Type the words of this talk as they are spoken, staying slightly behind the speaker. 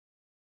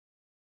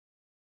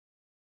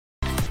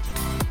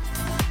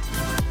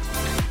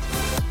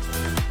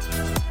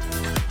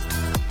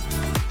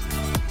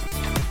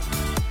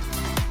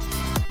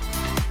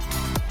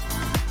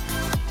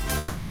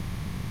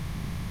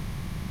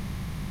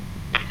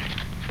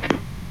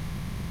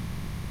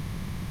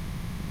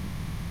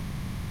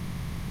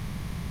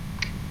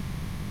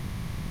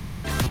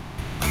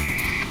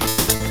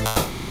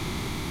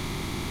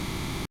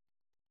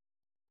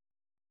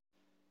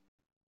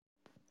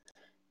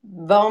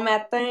Bon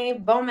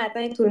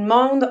matin tout le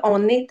monde.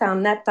 On est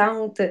en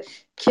attente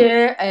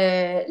que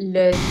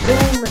le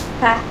Zoom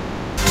parte.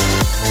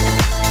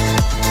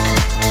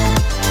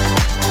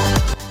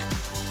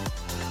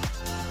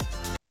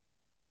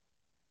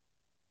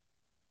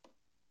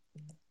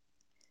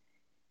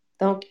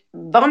 Donc,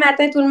 bon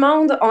matin tout le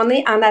monde. On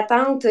est en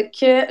attente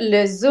que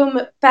le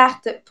Zoom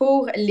parte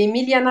pour les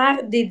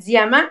millionnaires des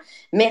diamants.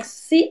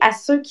 Merci à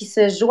ceux qui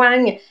se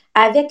joignent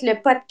avec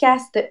le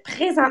podcast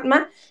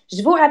présentement.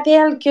 Je vous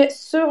rappelle que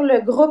sur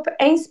le groupe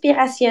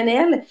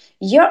inspirationnel,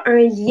 il y a un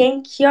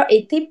lien qui a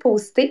été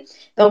posté.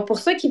 Donc, pour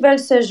ceux qui veulent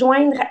se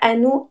joindre à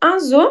nous en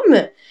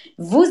Zoom,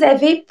 vous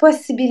avez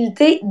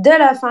possibilité de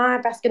le faire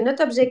parce que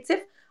notre objectif,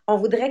 on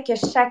voudrait que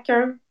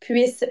chacun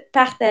puisse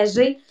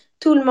partager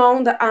tout le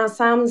monde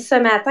ensemble ce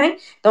matin.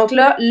 Donc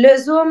là, le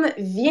Zoom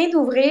vient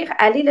d'ouvrir.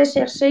 Allez le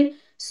chercher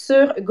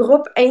sur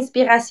groupe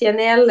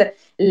inspirationnel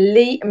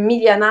Les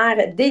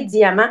millionnaires des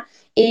diamants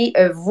et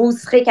vous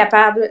serez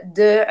capable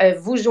de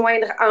vous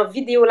joindre en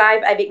vidéo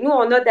live avec nous.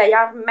 On a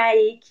d'ailleurs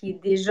Maë qui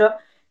est déjà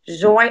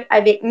joint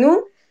avec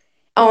nous.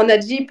 On a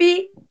JP,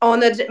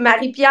 on a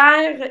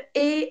Marie-Pierre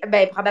et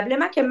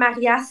probablement que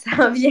Maria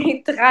s'en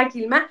vient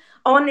tranquillement.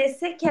 On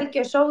essaie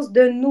quelque chose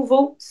de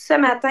nouveau ce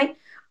matin.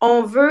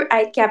 On veut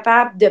être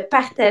capable de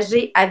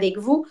partager avec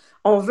vous.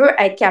 On veut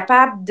être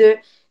capable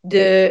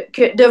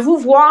de vous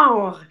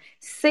voir.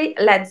 C'est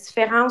la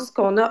différence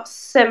qu'on a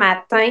ce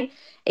matin.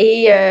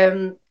 Et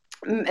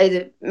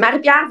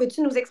Marie-Pierre,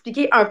 veux-tu nous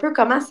expliquer un peu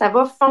comment ça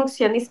va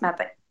fonctionner ce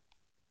matin?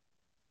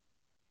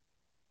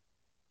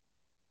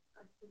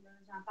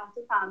 J'entends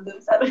tout en deux,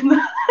 Sabrina.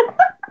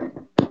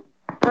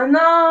 Oh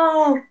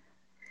non!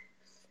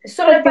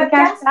 Sur Parce le que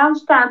podcast? quand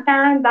je parle, je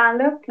t'entends dans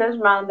là, puis là, je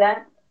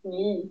m'endors.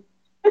 Oui.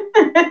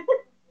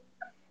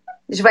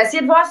 Je vais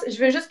essayer de voir.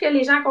 Je veux juste que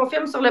les gens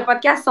confirment sur le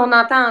podcast si on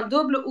entend en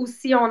double ou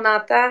si on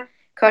entend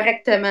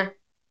correctement.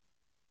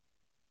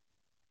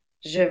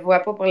 Je vois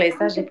pas pour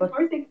l'instant, j'ai pas.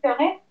 C'est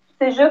correct.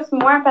 C'est juste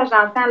moi, parce que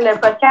j'entends le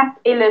podcast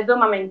et le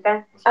Zoom en même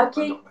temps.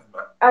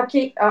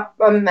 OK.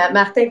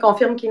 Martin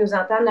confirme qu'il nous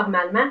entend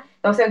normalement.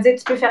 Donc, ça veut dire que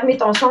tu peux fermer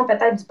ton son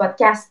peut-être du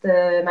podcast,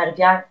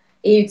 Marie-Pierre,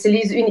 et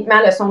utilise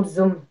uniquement le son du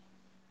Zoom.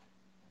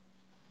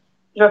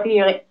 Je vais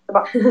figurer. C'est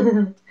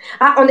bon.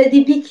 Ah, on a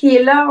Déby qui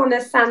est là. On a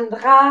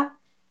Sandra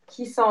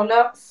qui sont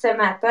là ce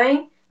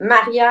matin.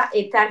 Maria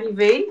est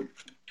arrivée.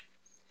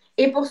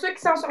 Et pour ceux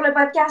qui sont sur le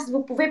podcast,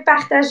 vous pouvez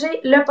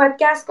partager le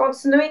podcast,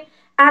 continuer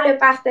à le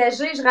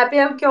partager. Je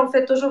rappelle qu'on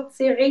fait toujours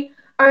tirer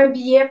un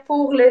billet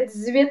pour le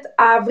 18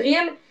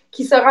 avril,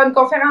 qui sera une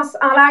conférence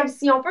en live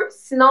si on peut,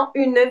 sinon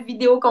une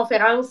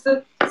vidéoconférence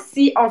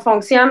si on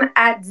fonctionne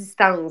à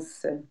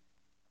distance.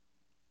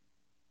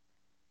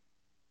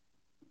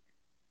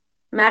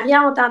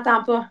 Maria, on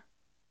t'entend pas.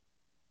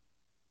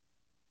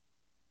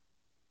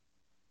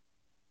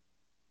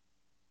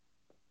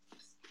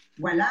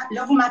 Voilà.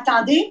 Là, vous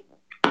m'entendez?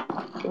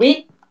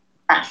 Oui.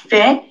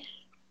 Parfait.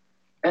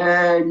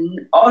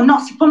 Oh non,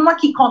 c'est pas moi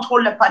qui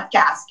contrôle le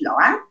podcast, là,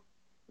 hein?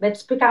 Mais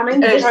tu peux quand même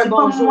dire un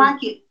bonjour. C'est pas moi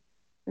qui...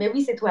 Mais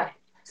oui, c'est toi.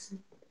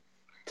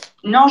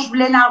 Non, je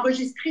voulais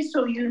l'enregistrer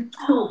sur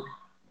YouTube.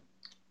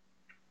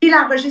 Qui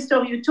l'enregistre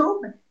sur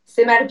YouTube?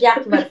 C'est Marie-Pierre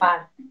qui va le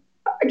faire.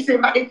 C'est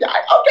Marie-Pierre.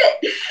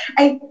 OK.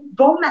 Hey,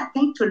 bon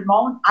matin, tout le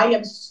monde. I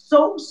am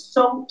so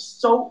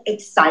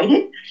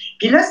excited.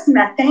 Puis là, ce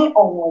matin,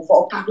 on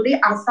va parler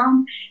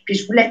ensemble. Puis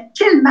je voulais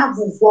tellement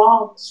vous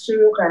voir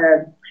sur,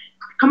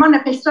 comment on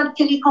appelle ça,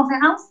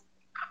 téléconférence?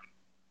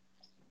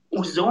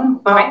 Ou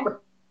Zoom. Ouais.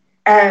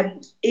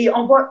 Et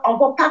on va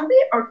parler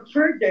un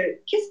peu de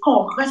qu'est-ce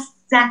qu'on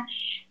ressent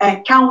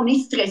quand on est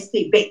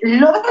stressé. Bien,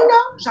 là,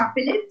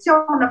 Jean-Philippe,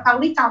 on a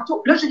parlé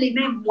tantôt, là, je l'ai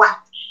même moi.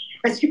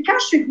 Parce que quand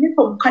je suis venue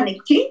pour me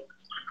connecter,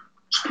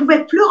 je ne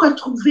pouvais plus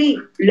retrouver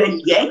le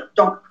lien.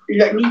 Donc,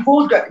 le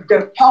niveau de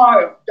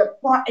peur de ne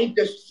pas être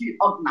dessus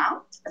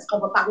augmente, parce qu'on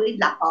va parler de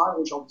la peur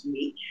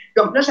aujourd'hui.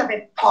 Donc là,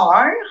 j'avais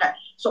peur,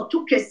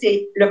 surtout que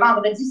c'est le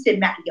vendredi, c'est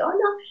Maria.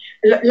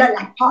 Là,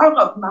 la peur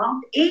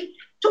augmente et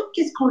tout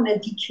ce qu'on a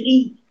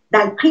décrit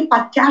dans le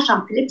pré-podcast,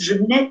 Jean-Philippe, je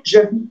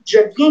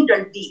viens de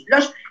le dire.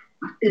 Là,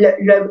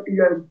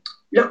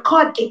 le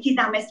code était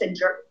dans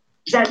Messenger.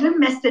 J'allume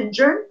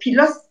Messenger, puis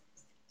là,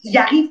 il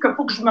arrive qu'il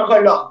faut que je me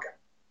relogue.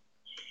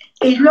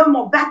 Et là,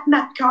 mon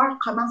battement de cœur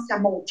commence à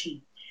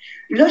monter.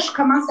 Là, je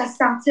commence à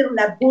sentir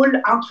la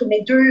boule entre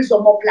mes deux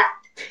omoplates,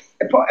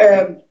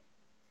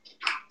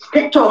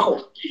 pectoraux.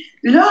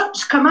 Là,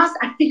 je commence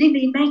à filer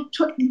les mains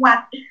toutes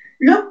moites.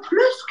 Là,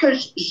 plus que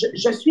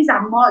je suis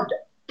en mode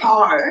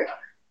peur,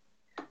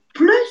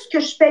 plus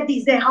que je fais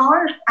des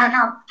erreurs à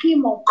rentrer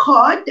mon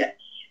code.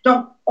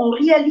 Donc, on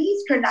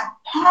réalise que la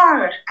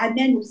peur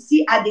amène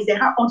aussi à des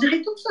erreurs. On dirait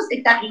que tout ça,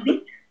 c'est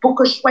arrivé pour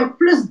que je sois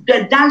plus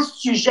dedans le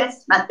sujet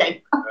ce matin.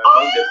 Un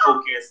manque de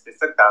focus, c'est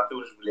ça que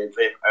tantôt je voulais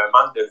dire. Un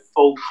manque de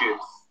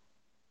focus.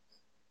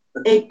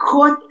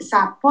 Écoute, ça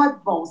n'a pas de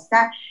bon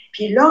sens.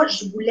 Puis là,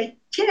 je voulais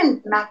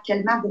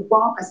tellement vous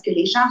voir parce que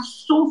les gens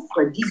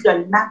souffrent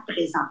d'isolement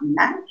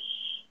présentement.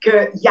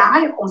 Que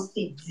hier, on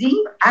s'est dit,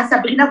 hein,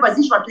 Sabrina,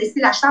 vas-y, je vais te laisser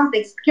la chance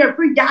d'expliquer un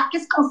peu hier,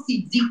 qu'est-ce qu'on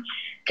s'est dit?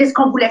 qu'est-ce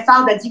qu'on voulait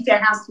faire de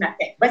différent ce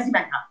matin? Vas-y, ma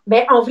grande.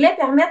 Bien, on voulait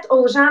permettre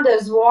aux gens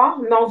de se voir,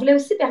 mais on voulait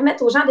aussi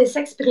permettre aux gens de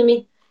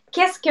s'exprimer.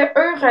 Qu'est-ce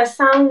qu'eux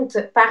ressentent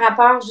par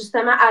rapport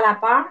justement à la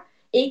peur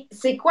et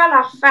c'est quoi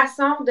leur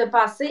façon de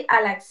passer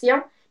à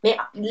l'action? Mais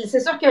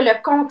c'est sûr que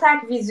le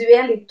contact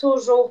visuel est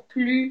toujours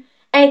plus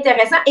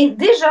intéressant. Et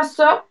déjà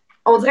ça,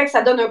 on dirait que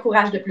ça donne un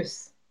courage de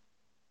plus.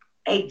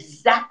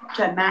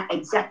 Exactement,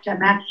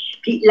 exactement.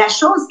 Puis la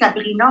chose,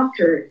 Sabrina,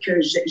 que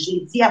j'ai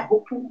dit à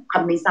beaucoup,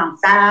 comme mes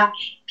enfants,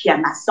 puis à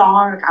ma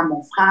soeur, à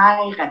mon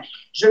frère,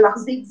 je leur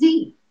ai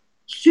dit,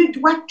 tu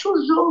dois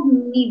toujours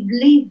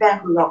niveler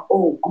vers le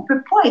haut. On ne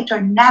peut pas être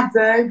un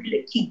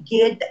aveugle qui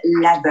guide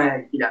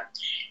l'aveugle.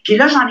 Puis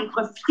là, j'en ai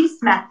profité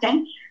ce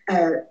matin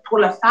pour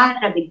le faire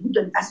avec vous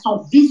d'une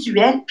façon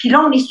visuelle. Puis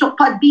là, on est sur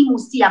Podbeam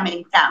aussi en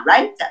même temps,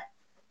 right?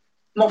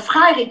 Mon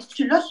frère,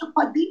 es-tu là sur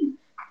Podbeam?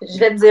 Je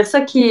vais te dire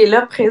ça qui est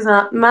là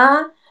présentement.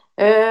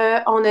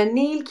 On a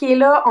Neil qui est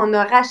là, on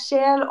a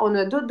Rachel, on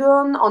a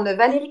Doudoune, on a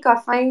Valérie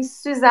Coffin,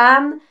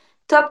 Suzanne,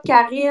 Top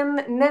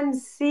Karine,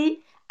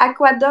 Nancy,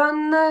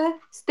 Aquadone,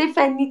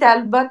 Stéphanie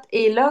Talbot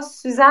est là,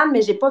 Suzanne,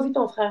 mais j'ai pas vu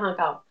ton frère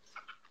encore.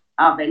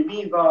 Ah, ben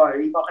lui, il va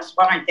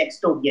recevoir un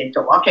texto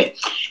bientôt. OK.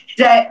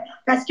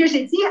 Parce que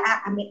j'ai dit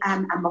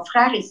à mon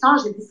frère et soeur,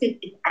 j'ai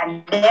dit, à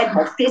Ned,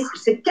 mon fils,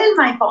 c'est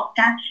tellement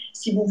important,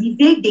 si vous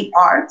vivez des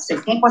peurs, c'est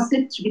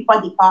impossible que tu ne vis pas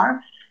des peurs,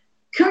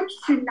 que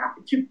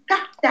tu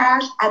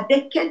partages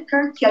avec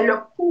quelqu'un qui a le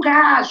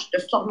courage de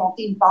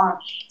surmonter une peur.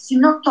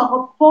 Sinon, tu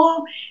n'auras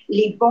pas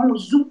les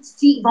bons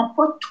outils, ils ne vont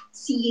pas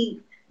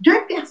t'outiller.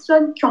 Deux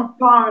personnes qui ont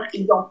peur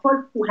et n'ont pas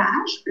le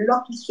courage,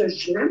 là, qui se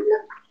jugent,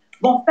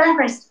 vont faire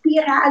une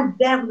spirale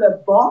vers le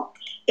bas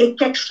et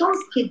quelque chose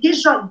qui est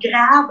déjà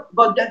grave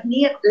va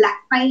devenir la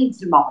fin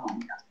du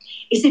monde.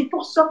 Et c'est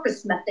pour ça que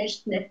ce matin,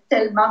 je tenais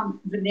tellement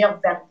venir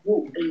vers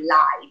vous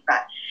live.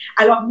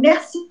 Alors,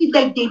 merci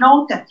d'être des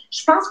nôtres.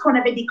 Je pense qu'on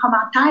avait des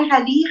commentaires à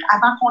lire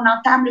avant qu'on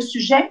entame le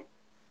sujet.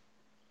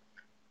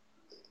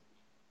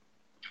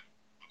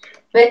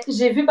 Ben,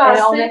 j'ai vu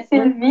passer... on a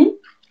Sylvie.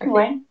 Okay.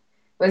 Ouais.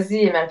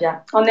 Vas-y,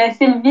 Marie-Pierre. On a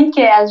Sylvie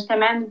qui,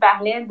 justement, nous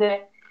parlait de...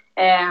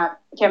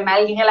 que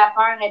malgré la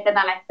peur, elle était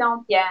dans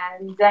l'action, puis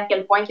elle nous disait à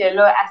quel point que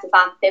là, elle se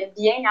sentait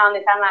bien en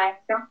étant dans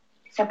l'action,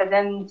 que ça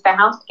faisait une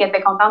différence, puis qu'elle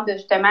était contente de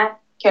justement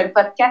que le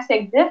podcast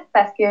existe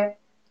parce que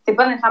c'est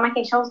pas nécessairement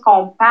quelque chose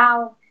qu'on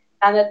parle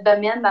dans notre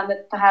domaine, dans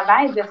notre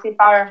travail de ces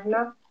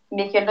peurs-là,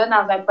 mais que là,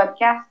 dans un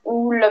podcast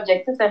où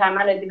l'objectif, c'est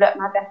vraiment le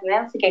développement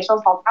personnel, c'est quelque chose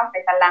qu'on parle,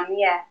 ça l'a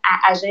amené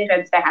à agir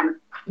différemment.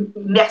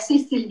 Merci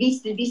Sylvie.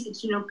 Sylvie, si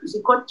tu nous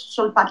écoutes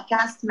sur le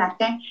podcast ce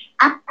matin,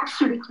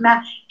 absolument.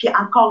 Puis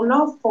encore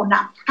là, il faut en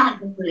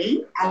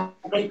parler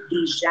avec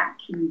des gens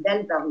qui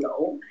nivellent vers le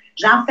haut.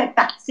 J'en fais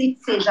partie de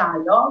ces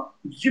gens-là,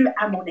 dû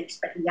à mon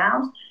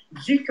expérience,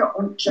 dû que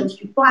je ne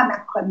suis pas à ma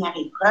première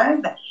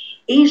épreuve,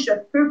 et je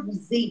peux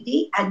vous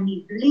aider à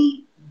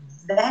niveler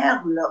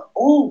vers le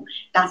haut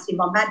dans ces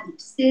moments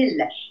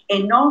difficiles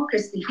et non que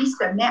Sylvie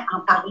se met à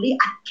en parler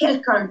à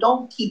quelqu'un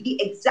d'autre qui vit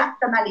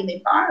exactement les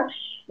mêmes peurs,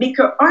 mais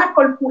qu'un n'a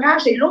pas le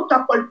courage et l'autre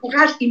n'a pas le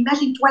courage.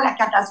 Imagine-toi la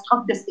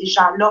catastrophe de ces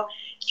gens-là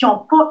qui n'ont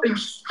pas une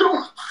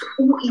source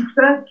où ils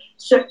peuvent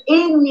se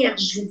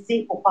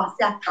énergiser pour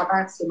passer à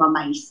travers ces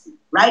moments ici.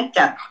 Right?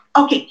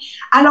 OK.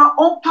 Alors,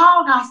 on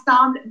part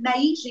ensemble.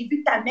 Maï, j'ai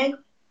vu ta main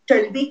te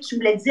lever, tu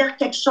voulais dire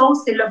quelque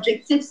chose. C'est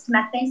l'objectif ce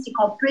matin, c'est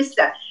qu'on puisse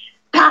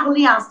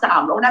parler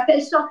ensemble. On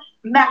appelle ça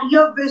 «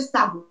 Maria veut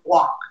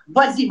savoir ».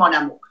 Vas-y, mon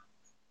amour.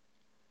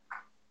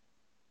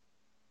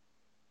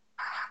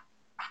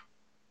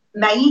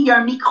 Maï, il y a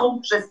un micro.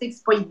 Je sais que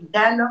c'est pas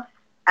évident, là.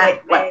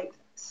 Ouais.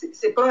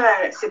 C'est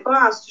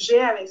pas un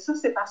sujet avec ça,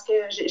 c'est parce que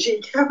j'ai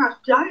écrit à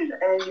Marie-Pierre,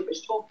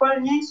 je trouve pas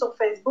le lien sur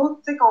Facebook,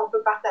 tu sais, qu'on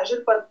peut partager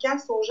le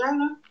podcast aux gens,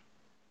 là.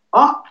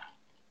 Ah!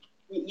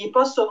 Il est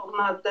pas sur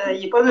notre...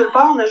 il est pas nulle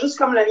part, on a juste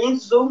comme le lien du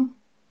Zoom.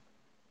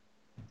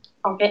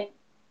 OK.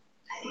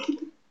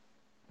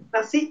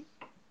 Merci.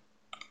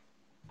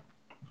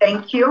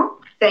 Thank you.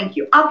 Thank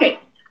you. OK.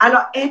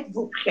 Alors,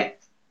 êtes-vous prête?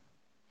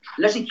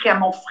 Là, j'écris à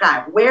mon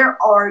frère. Where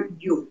are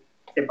you?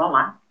 C'est bon,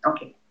 hein?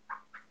 OK.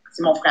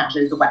 C'est mon frère,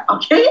 j'ai le droit.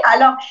 OK?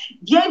 Alors,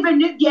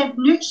 bienvenue,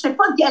 bienvenue. Je ne sais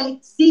pas,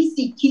 Galaxy,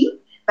 c'est qui?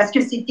 Parce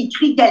que c'est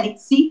écrit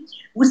Galaxy.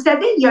 Vous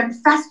savez, il y a une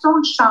façon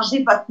de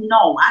changer votre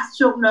nom, hein,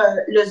 sur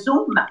le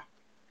Zoom.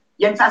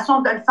 Il y a une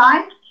façon de le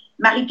faire.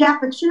 Marie-Pierre,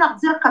 peux-tu leur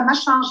dire comment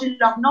changer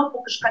leur nom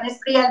pour que je connaisse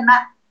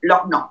réellement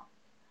leur nom?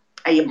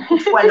 Il y a beaucoup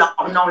de fois leur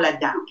nom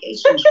là-dedans. OK?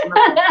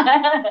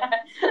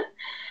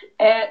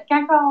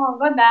 Quand on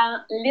va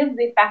dans liste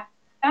des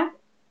participants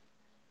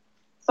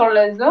sur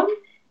le Zoom,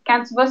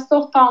 quand tu vas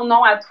sur ton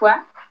nom à toi,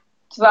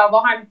 tu vas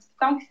avoir un petit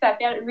bouton qui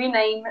s'appelle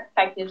Rename.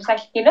 Fait que juste à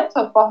cliquer là, tu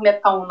vas pouvoir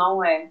mettre ton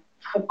nom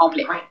au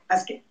complet. Oui,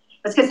 parce que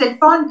c'est le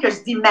fun que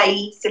je dis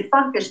Maï, c'est le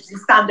fun que je dis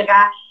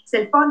Sandra,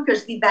 c'est le fun que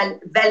je dis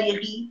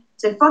Valérie,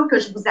 c'est le fun que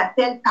je vous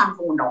appelle par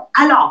vos noms.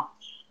 Alors,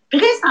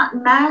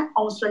 présentement,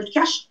 on ne se le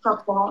cachera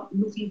pas,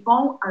 nous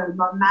vivons un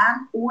moment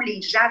où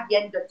les gens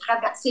viennent de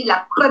traverser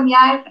la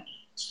première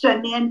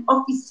semaine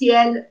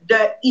officielle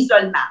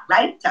d'isolement,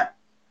 right?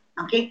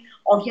 OK?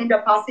 On vient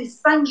de passer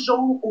 5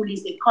 jours où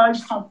les écoles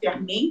sont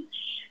fermées.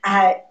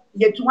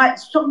 Il doit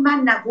sûrement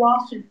en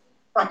avoir sur le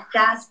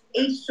podcast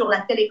et sur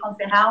la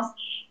téléconférence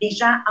des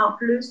gens en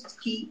plus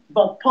qui ne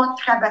vont pas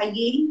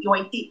travailler. Ils ont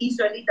été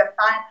isolés de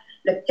faire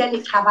le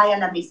télétravail à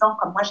la maison,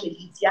 comme moi, j'ai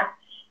Lydia,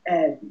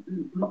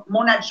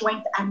 mon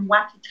adjointe à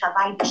moi qui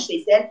travaille de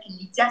chez elle. Puis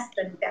Lydia,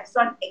 c'est une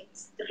personne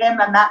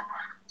extrêmement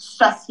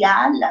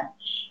sociale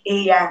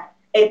et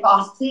est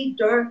passée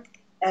de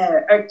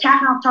un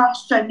 40 heures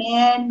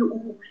semaine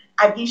où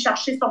elle vient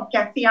chercher son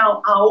café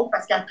en haut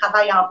parce qu'elle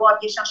travaille en bas,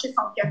 elle vient chercher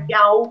son café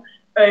en haut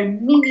un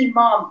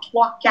minimum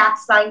 3, 4,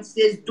 5,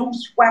 6,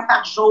 12 fois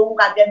par jour.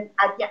 Elle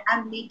vient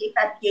amener des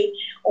papiers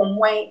au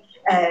moins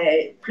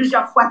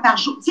plusieurs fois par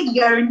jour. Tu sais, il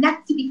y a une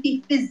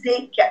activité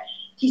physique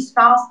qui se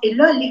passe. Et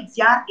là,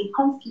 Lydia est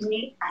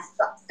confinée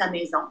à sa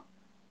maison,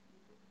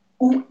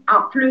 où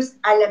en plus,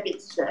 elle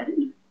habite seule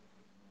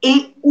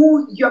et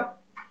où il n'y a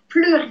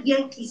plus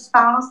rien qui se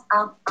passe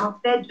en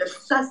fait de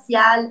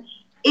social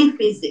et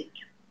physique.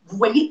 Vous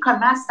voyez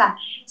comment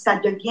ça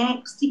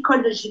devient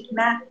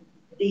psychologiquement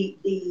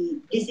des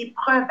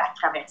épreuves à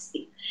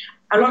traverser.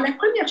 Alors, la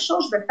première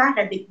chose que je vais faire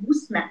avec vous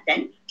ce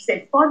matin, c'est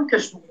le fun que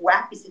je vous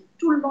vois, puis c'est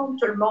tout le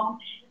monde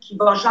qui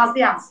va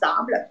jaser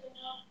ensemble.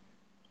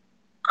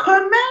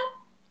 Comment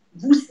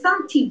vous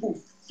sentez-vous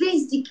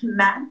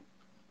physiquement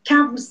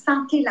quand vous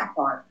sentez la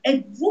peur?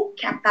 Êtes-vous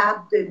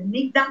capable de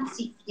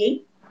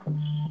m'identifier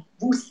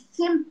vos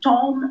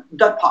symptômes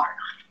de peur?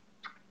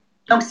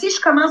 Donc, si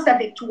je commence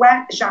avec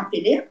toi,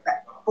 Jean-Philippe,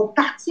 pour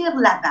partir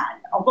la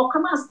balle, on va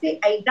commencer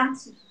à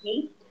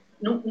identifier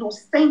nos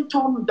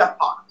symptômes de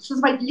peur. Ça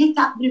va être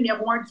l'étape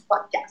numéro 1 du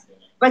podcast.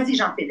 Vas-y,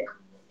 Jean-Philippe.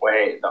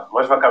 Oui, donc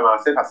moi, je vais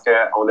commencer parce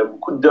qu'on a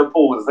beaucoup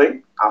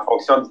d'opposés en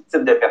fonction du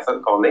type de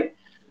personne qu'on est.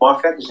 Moi, en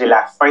fait, j'ai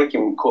la faim qui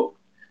me coupe.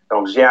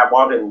 Donc, j'ai à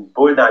avoir une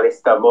boule dans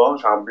l'estomac,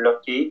 genre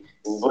bloquée,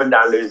 une boule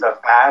dans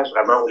l'œsophage,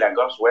 vraiment, ou la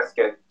gorge, où est-ce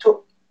que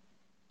tout,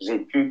 j'ai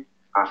plus,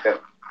 en fait,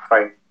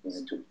 faim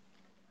du tout.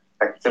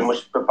 Fait que, moi,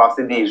 je peux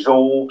passer des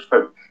jours,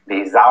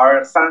 des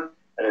heures sans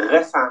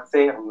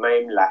ressentir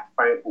même la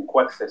faim ou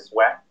quoi que ce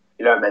soit.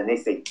 Et là, à un moment donné,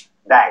 c'est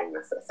dingue,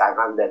 ça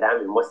rentre dedans,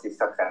 mais moi, c'est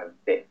ça que ça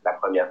fait, la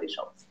première des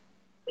choses.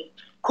 Oui.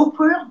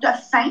 Coupure de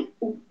faim,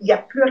 où il n'y a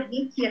plus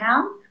rien qui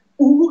rentre,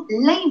 ou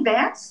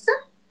l'inverse,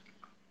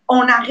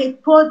 on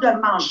n'arrête pas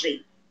de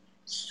manger.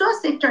 Ça,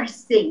 c'est un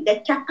signe.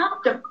 D'être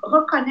capable de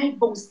reconnaître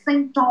vos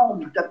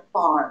symptômes de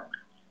peur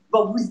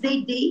va vous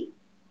aider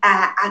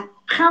à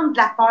prendre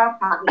la peur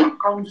par le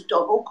compte du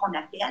taureau qu'on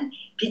appelle,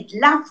 puis de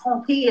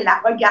l'affronter et la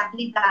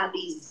regarder dans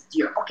les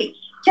yeux. OK.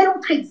 Quel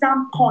autre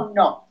exemple qu'on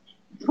a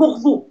pour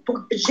vous?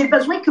 J'ai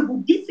besoin que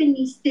vous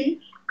définissiez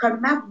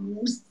comment vous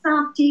vous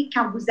sentez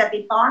quand vous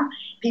avez peur.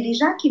 Puis les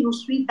gens qui nous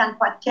suivent dans le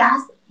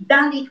podcast,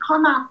 dans les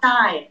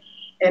commentaires,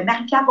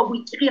 Marie-Pierre va vous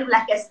écrire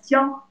la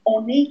question.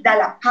 On est dans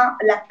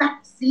la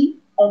partie,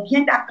 on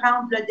vient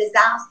d'apprendre le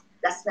désastre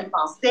la semaine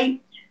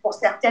passée. Pour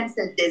certaines,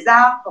 c'est le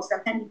désastre. Pour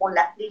certaines, ils vont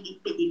l'appeler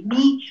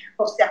l'épidémie.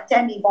 Pour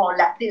certaines, ils vont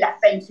l'appeler la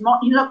fin du monde.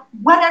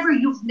 Whatever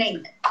you've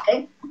named it.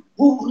 Okay?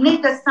 Vous venez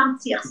de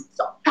sentir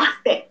ça.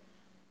 Parfait.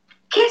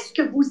 Qu'est-ce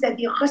que vous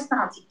avez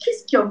ressenti?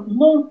 Qu'est-ce qui a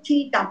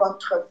monté dans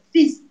votre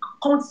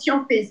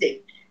condition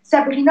physique?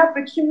 Sabrina,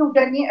 peux-tu nous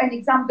donner un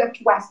exemple de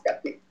toi, s'il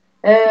te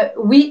plaît?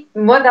 Oui,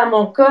 moi, dans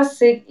mon cas,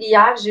 c'est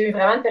hier, j'ai eu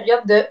vraiment une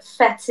période de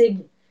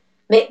fatigue.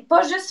 Mais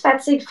pas juste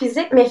fatigue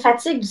physique, mais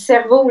fatigue du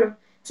cerveau, là.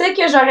 Tu sais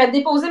que j'aurais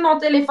déposé mon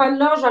téléphone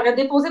là, j'aurais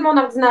déposé mon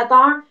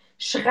ordinateur,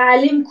 je serais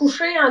allée me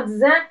coucher en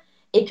disant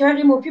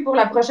écœurez-moi plus pour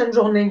la prochaine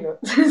journée. Là.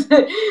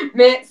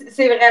 Mais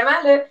c'est vraiment,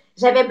 là,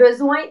 j'avais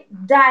besoin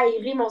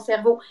d'aérer mon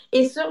cerveau.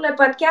 Et sur le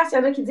podcast, il y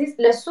en a qui disent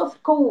le souffle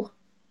court.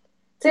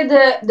 Tu sais,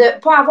 de ne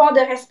pas avoir de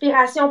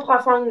respiration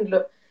profonde.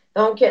 Là.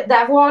 Donc,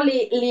 d'avoir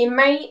les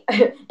mains,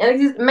 il y en a qui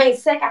disent mains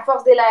secs à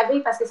force de les laver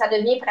parce que ça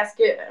devient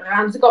presque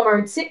rendu comme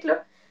un tic,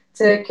 là.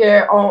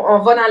 On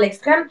va dans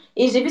l'extrême.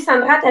 Et j'ai vu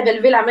Sandra, tu avais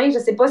levé la main. Je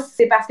ne sais pas si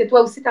c'est parce que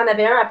toi aussi, tu en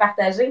avais un à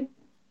partager.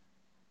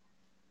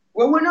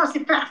 Oui, non,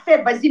 c'est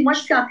parfait. Vas-y, moi,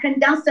 je suis en train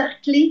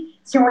d'encercler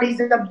si on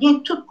les a bien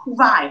toutes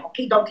couverts.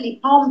 OK? Donc,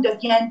 les paumes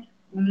deviennent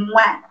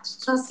moites.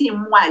 Ça, c'est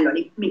moi, là.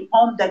 Mes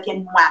paumes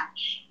deviennent moites.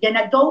 Il y en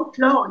a d'autres,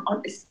 là,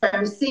 c'est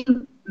un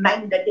signe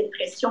même de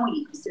dépression.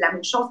 Et c'est la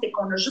même chose, c'est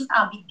qu'on a juste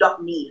envie de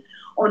dormir.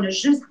 On a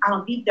juste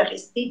envie de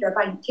rester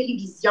devant une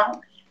télévision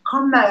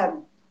comme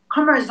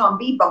un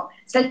zombie. Bon,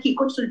 celle qui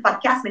écoute sur le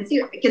podcast, mais tu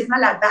sais, quasiment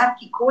la bave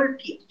qui coule,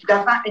 puis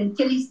devant une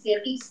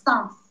télésérie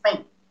sans fin.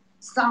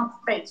 Sans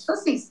fin. Ça,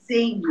 c'est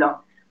signe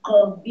là,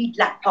 qu'on vit de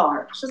la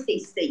peur. Ça, c'est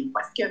signe.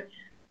 Parce que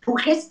pour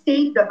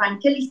rester devant une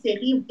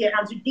télésérie où tu es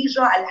rendu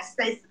déjà à la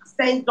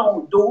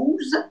saison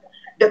 12,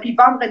 depuis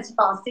vendredi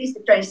passé,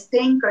 c'est un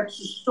signe que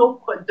tu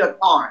souffres de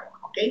peur.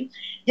 OK?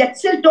 Y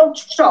a-t-il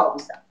d'autres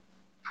choses?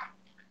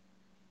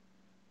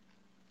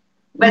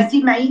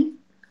 Vas-y, Maï.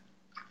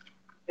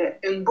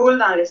 Une boule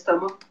dans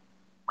l'estomac.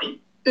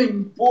 Oui,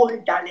 une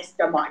boule dans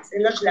l'estomac.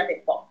 Là, je ne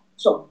l'avais pas.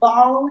 So,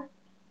 ball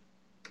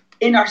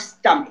in our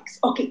stomachs.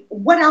 OK,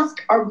 what else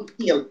are we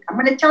feeling? I'm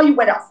going to tell you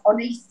what else. On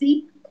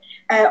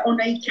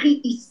a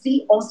écrit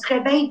ici, on se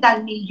réveille dans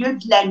le milieu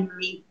de la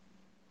nuit.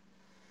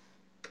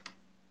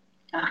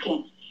 OK.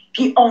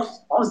 Puis on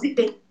se dit,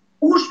 ben,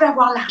 où je vais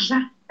avoir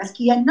l'argent? Parce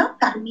qu'il y en a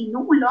parmi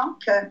nous, là,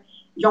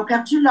 qui ont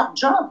perdu leur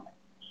job.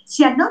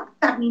 S'il y en a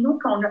parmi nous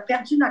qu'on a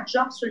perdu notre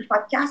job sur le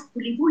podcast,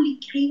 voulez-vous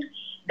l'écrire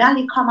dans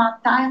les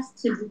commentaires,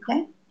 s'il vous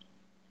plaît?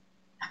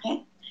 OK?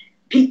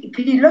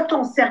 Puis là,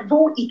 ton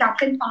cerveau est en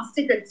train de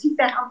penser de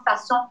différentes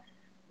façons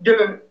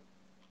de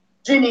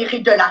générer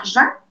de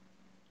l'argent.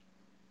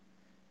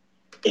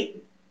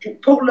 Et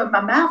pour le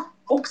moment,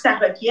 il faut que ça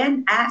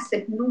revienne à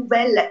cette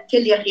nouvelle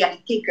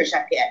télé-réalité que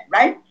j'appelle,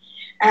 right?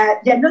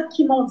 Il y en a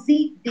qui m'ont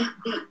dit des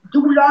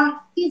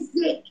douleurs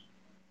physiques.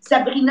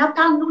 Sabrina,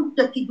 parle-nous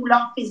de tes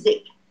douleurs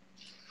physiques.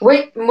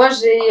 Oui, moi,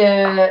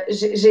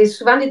 j'ai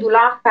souvent des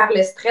douleurs par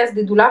le stress,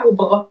 des douleurs au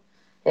bras,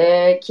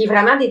 qui est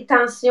vraiment des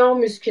tensions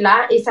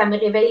musculaires et ça me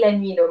réveille la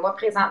nuit. Là. Moi,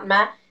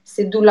 présentement,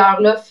 ces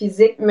douleurs-là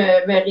physiques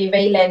me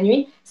réveillent la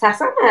nuit. Ça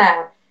ressemble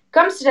à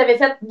comme si j'avais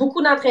fait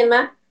beaucoup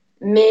d'entraînement,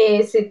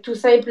 mais c'est tout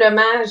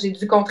simplement, j'ai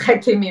dû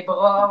contracter mes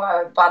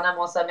bras pendant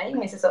mon sommeil,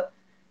 mais c'est ça.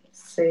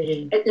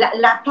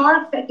 La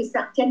peur fait que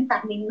certaines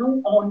parmi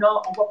nous, on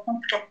va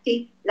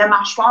contracter la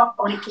mâchoire,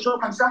 on est toujours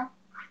comme ça.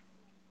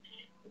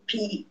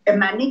 Puis, un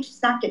moment donné, tu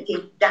sens que tes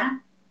dents,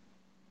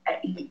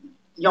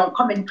 ils ont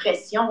comme une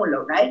pression, là,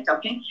 right?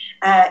 OK?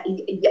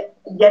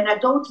 Il y en a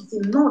d'autres qui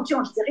disent, mon Dieu,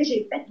 je dirais,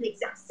 j'ai fait de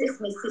l'exercice,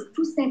 mais c'est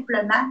tout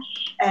simplement,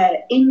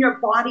 in your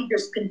body,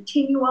 there's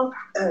continual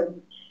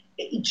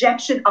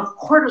ejection of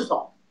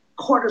cortisol.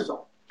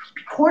 Cortisol.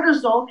 Puis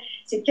cortisol,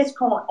 c'est qu'est-ce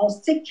qu'on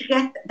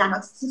sécrète dans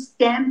notre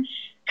système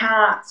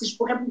quand, si je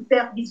pourrais vous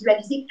faire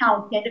visualiser,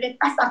 quand on viendrait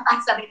face à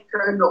face avec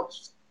un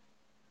ours.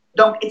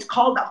 Donc, it's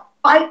called a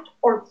fight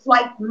or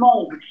flight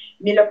mode.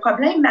 Mais le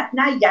problème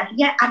maintenant, il n'y a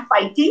rien à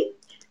fighter,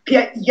 puis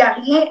il n'y a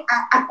rien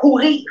à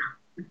courir.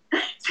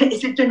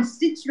 C'est une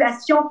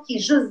situation qui est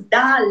juste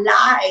dans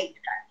l'air.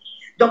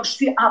 Donc, je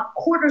suis en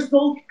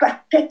cortisol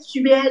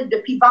perpétuel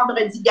depuis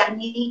vendredi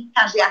dernier,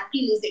 quand j'ai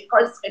appris les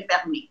écoles seraient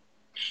fermées.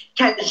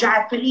 Quand j'ai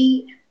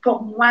appris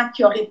pour moi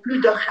qu'il n'y aurait plus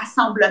de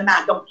rassemblement.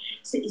 Donc,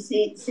 c'est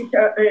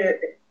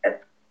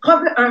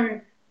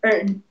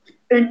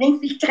une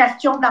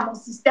infiltration dans mon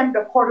système de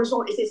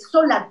cortisol. Et c'est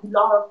ça la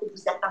douleur que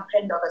vous êtes en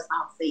train de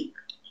ressentir.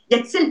 Y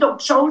a-t-il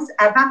d'autres choses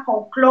avant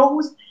qu'on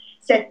close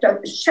cet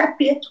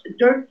chapitre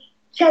de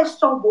quels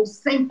sont vos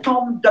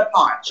symptômes de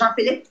peur?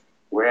 Jean-Philippe?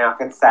 Oui, en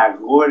fait, ça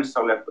roule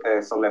sur le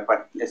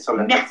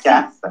Merci.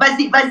 podcast.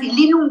 Vas-y,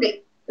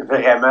 lis-nous-les.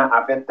 Vraiment,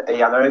 en fait, il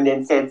y en a un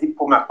initiative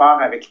pour ma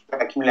part avec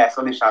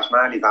l'accumulation des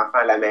changements, les enfants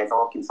à la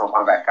maison qui ne sont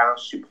pas en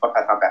vacances, je suis prof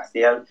à temps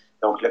partiel,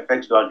 donc le fait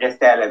que je dois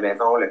rester à la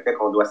maison, le fait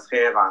qu'on doit se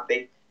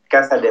réinventer,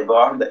 quand ça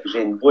déborde,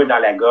 j'ai une boule dans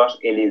la gorge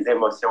et les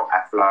émotions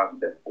à fleur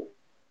de peau.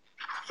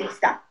 C'est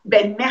ça.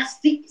 Ben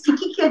merci. C'est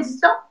qui a dit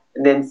ça?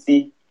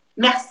 Nancy.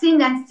 Merci,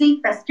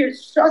 Nancy, parce que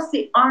ça,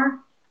 c'est un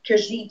que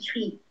j'ai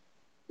écrit.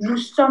 Nous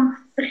sommes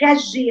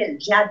fragiles.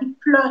 J'ai envie de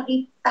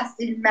pleurer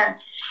facilement.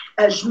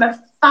 Je me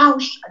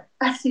fâche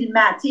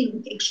facilement. Tu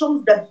sais, quelque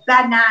chose de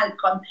banal,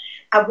 comme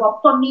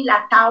avoir pas mis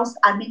la tasse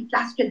à la même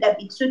place que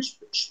d'habitude.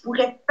 Je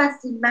pourrais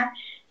facilement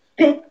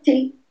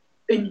péter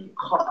une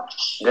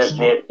croche.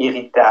 Devenir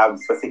irritable,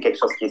 ça, c'est quelque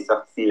chose qui est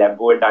sorti. La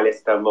boule dans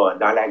l'estomac,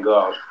 dans la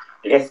gorge.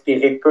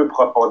 Respirer peu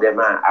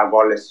profondément,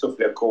 avoir le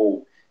souffle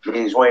court.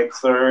 Les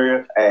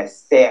jointures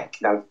secs,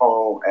 dans le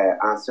fond.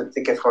 Ensuite, tu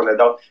sais, qu'est-ce qu'on a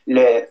d'autre?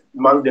 Le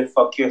manque de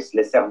focus,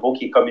 le cerveau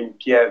qui est comme une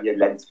pieuvre, il y a de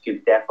la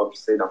difficulté à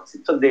focuser. Donc,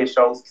 c'est toutes des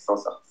choses qui sont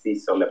sorties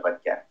sur le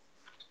podcast.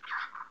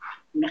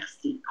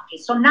 Merci. OK,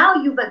 so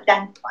now you've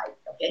identified,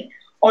 OK?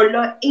 On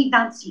l'a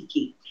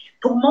identifié.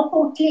 Pour mon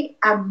côté,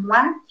 à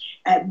moi,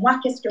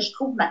 qu'est-ce que je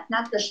trouve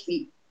maintenant que je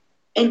suis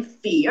in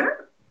fear?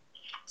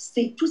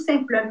 C'est tout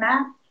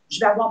simplement, je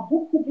vais avoir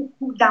beaucoup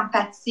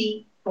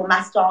d'empathie pour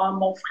ma soeur,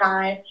 mon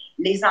frère,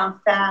 les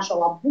enfants. Je vais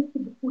avoir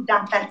beaucoup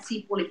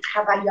d'empathie pour les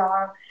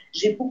travailleurs.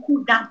 J'ai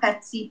beaucoup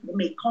d'empathie pour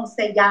mes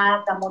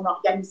conseillères dans mon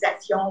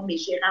organisation, mes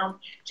gérantes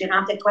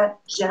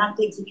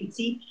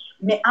exécutives.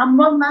 Mais en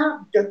moment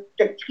de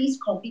crise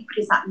qu'on vit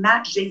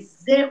présentement, j'ai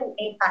zéro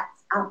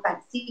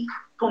empathie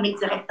pour mes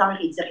directeurs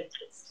et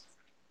directrices.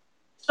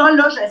 Ça,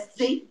 là, je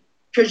sais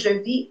que je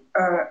vis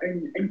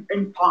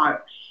une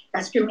peur.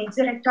 Parce que mes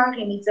directeurs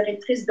et mes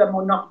directrices de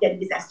mon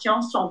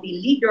organisation sont des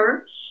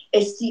leaders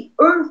et si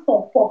eux ne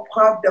font pas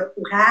preuve de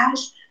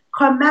courage,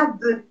 comment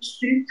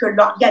veux-tu que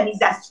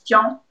l'organisation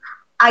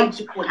ait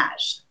du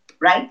courage?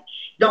 Right?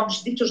 Donc,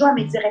 je dis toujours à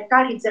mes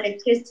directeurs et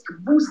directrices que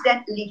vous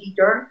êtes les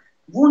leaders,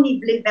 vous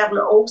nivelez vers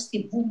le haut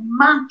si vous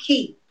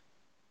manquez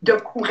de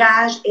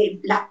courage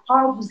et la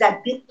peur vous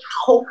habite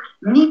trop.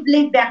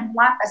 Nivelez vers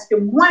moi parce que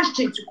moi,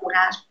 j'ai du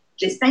courage.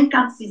 J'ai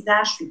 56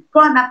 ans, je ne suis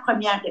pas à ma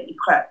première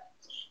épreuve.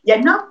 Il y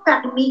en a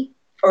parmi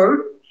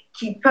eux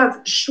qui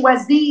peuvent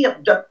choisir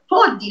de ne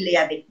pas dealer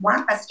avec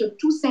moi parce que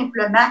tout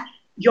simplement,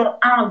 ils ont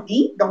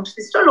envie. Donc,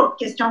 c'est ça l'autre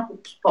question que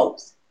tu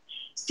poses.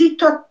 Si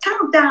tu as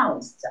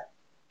tendance,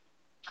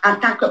 en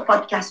tant que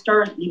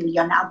podcasteur, les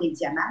millionnaires des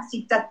diamants,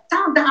 si tu as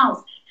tendance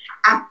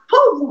à ne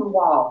pas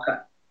vouloir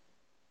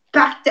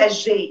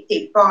partager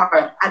tes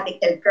peurs avec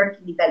quelqu'un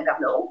qui nivelle vers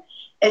le haut,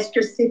 est-ce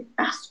que c'est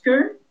parce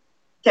que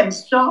tu aimes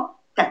ça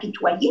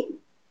t'apitoyer?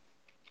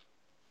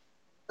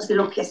 c'est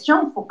l'autre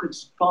question qu'il faut que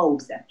tu te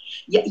poses.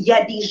 Il y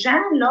a des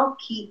gens là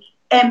qui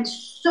aiment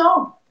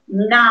ça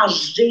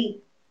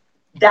nager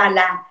dans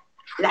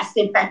la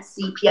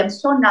sympathie, puis aiment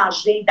ça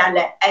nager dans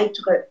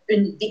être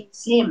une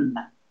victime.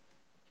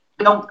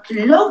 Donc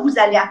là, vous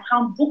allez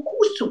apprendre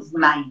beaucoup sur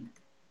vous-même.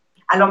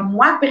 Alors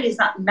moi,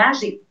 présentement,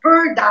 j'ai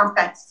peu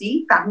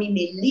d'empathie parmi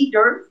mes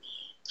leaders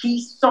qui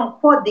ne sont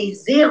pas des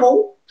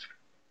héros,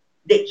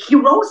 des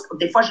heroes,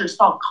 des fois je le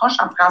sors croche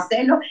en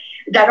français, là,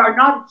 that are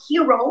not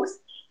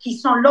heroes, qui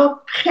sont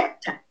là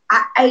prêtes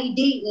à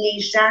aider les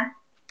gens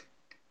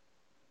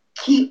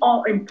qui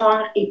ont une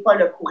peur et pas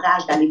le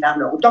courage d'aller vers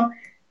l'autre. Donc,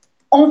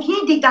 on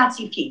vient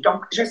d'identifier.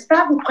 Donc,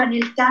 j'espère que vous prenez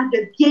le temps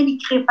de bien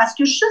écrire parce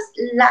que juste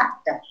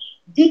l'acte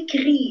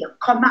d'écrire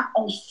comment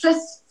on se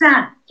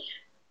sent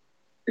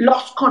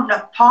lorsqu'on a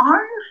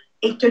peur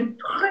est une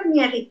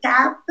première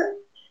étape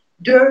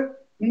de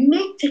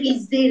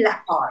maîtriser la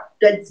peur,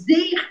 de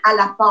dire à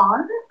la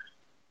peur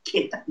qui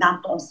est dans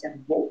ton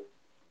cerveau,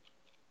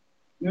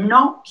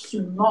 non, tu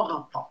ne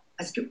m'auras pas.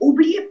 Parce que,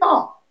 n'oubliez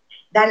pas,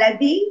 dans la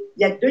vie,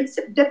 il y a deux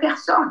types de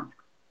personnes.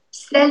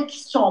 Celles qui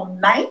sont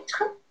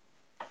maîtres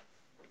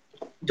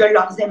de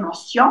leurs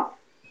émotions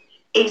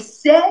et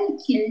celles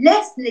qui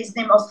laissent les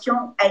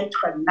émotions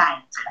être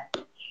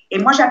maîtres. Et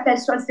moi, j'appelle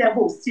ça le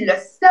cerveau. Si le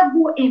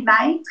cerveau est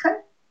maître,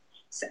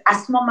 à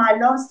ce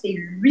moment-là, c'est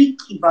lui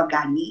qui va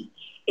gagner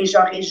et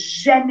j'aurai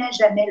jamais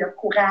le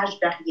courage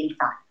de rien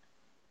faire.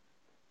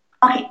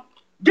 OK.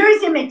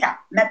 Deuxième étape.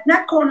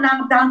 Maintenant qu'on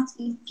a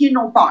identifié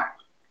nos peurs,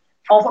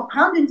 on va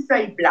prendre une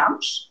feuille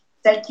blanche,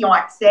 celles qui ont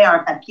accès à un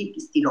papier et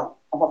stylo.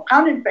 On va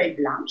prendre une feuille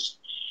blanche,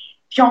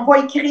 puis on va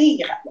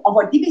écrire, on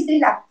va diviser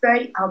la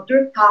feuille en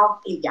deux parts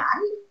égales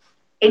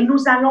et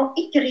nous allons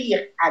écrire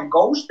à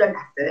gauche de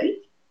la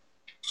feuille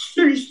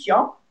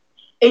solution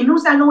et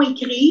nous allons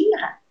écrire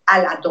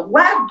à la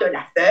droite de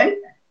la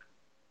feuille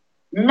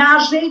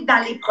nager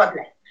dans les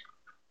problèmes.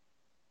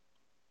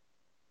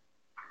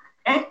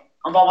 Hein?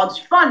 On va avoir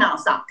du fun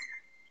ensemble.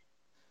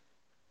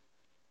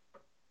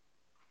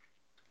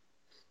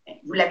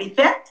 Vous l'avez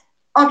fait?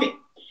 OK.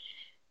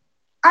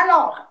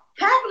 Alors,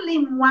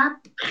 parlez-moi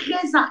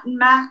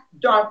présentement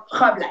d'un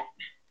problème.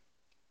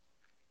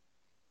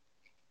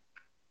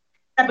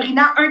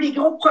 Sabrina, un des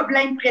gros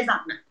problèmes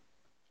présentement.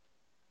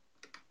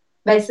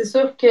 Bien, c'est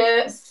sûr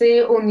que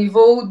c'est au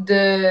niveau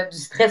du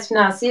stress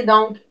financier.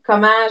 Donc,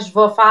 comment je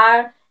vais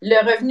faire?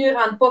 Le revenu ne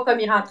rentre pas comme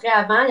il rentrait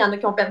avant. Il y en a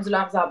qui ont perdu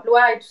leurs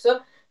emplois et tout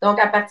ça. Donc,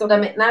 à partir de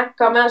maintenant,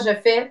 comment je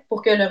fais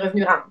pour que le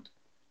revenu rentre?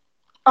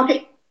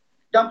 OK.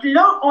 Donc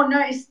là, on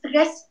a un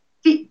stress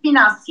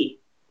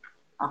financier.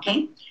 OK?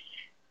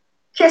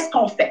 Qu'est-ce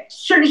qu'on fait?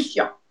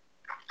 Solution.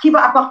 Qui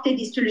va apporter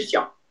des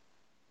solutions?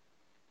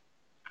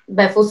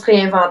 Bien, il faut se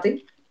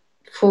réinventer.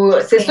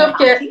 C'est sûr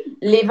que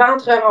les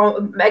ventes,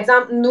 par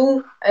exemple,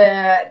 nous,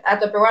 à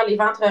Tupperware, les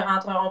ventes ne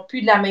rentreront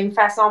plus de la même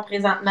façon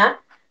présentement.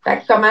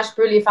 Fait que comment je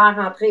peux les faire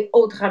rentrer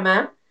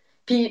autrement?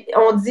 Puis,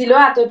 on dit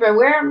là à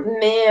Tupperware,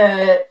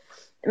 mais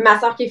ma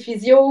soeur qui est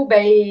physio,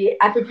 ben, elle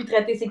ne peut plus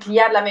traiter ses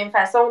clients de la même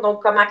façon.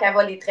 Donc, comment qu'elle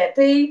va les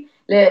traiter?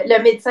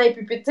 Le médecin est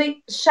plus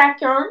petit.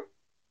 Chacun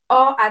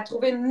a à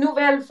trouver une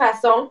nouvelle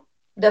façon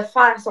de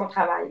faire son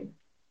travail.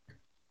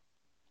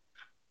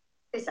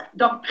 C'est ça.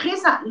 Donc,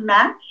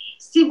 présentement,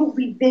 si vous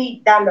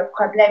vivez dans le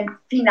problème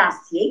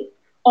financier,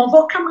 on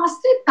va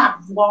commencer par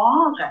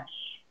voir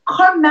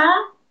comment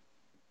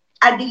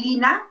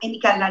Adelina et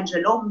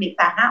Michelangelo, mes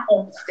parents,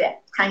 ont fait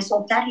quand ils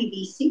sont arrivés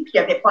ici puis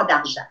il n'y avait pas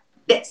d'argent.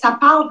 Bien, ça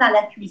part dans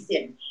la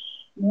cuisine.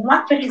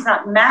 Moi,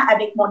 présentement,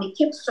 avec mon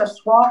équipe, ce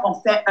soir, on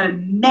fait un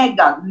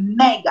méga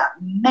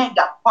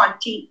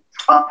party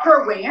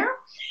Tupperware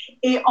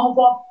et on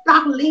va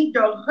parler de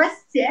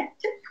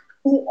recettes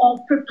où on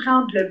peut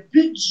prendre le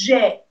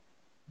budget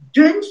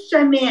d'une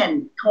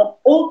semaine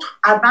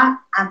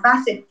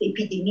avant cette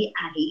épidémie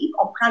arrive.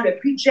 On prend le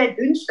budget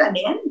d'une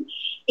semaine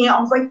et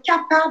on va être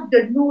capable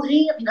de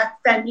nourrir notre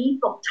famille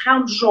pour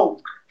 30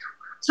 jours.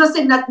 Ça,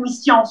 c'est notre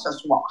mission ce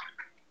soir.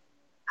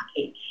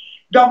 Okay.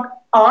 Donc,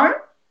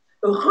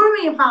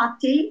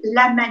 réinventer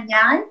la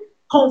manière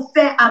qu'on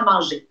fait à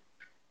manger.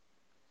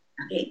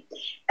 Okay.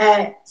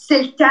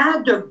 C'est le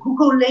temps de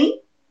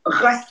googler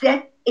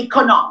recettes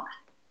économes.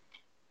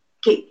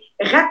 Okay.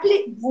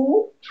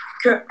 Rappelez-vous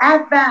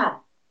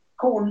qu'avant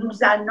qu'on nous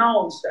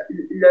annonce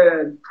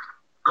le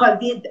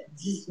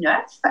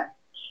COVID-19,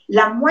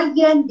 la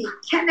moyenne des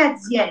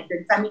Canadiens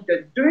d'une famille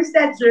de 2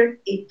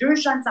 adultes et 2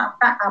 jeunes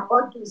enfants en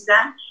bas de 12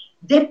 ans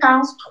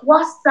dépensent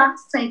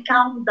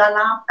 350 $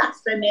 par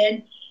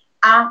semaine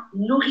en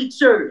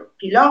nourriture.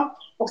 Puis là,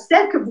 pour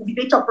celles que vous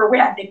vivez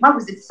Tupperware avec moi,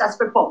 vous dites, ça se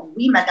peut pas.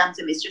 Oui, mesdames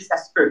et messieurs, ça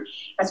se peut.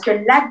 Parce que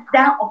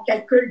là-dedans, on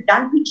calcule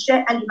dans le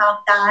budget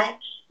alimentaire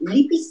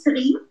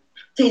l'épicerie,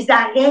 tes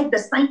arrêts de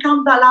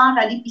 50 $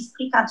 à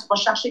l'épicerie quand tu vas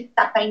chercher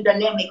ta pain de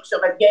lait, mais que tu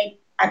reviens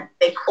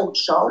avec autre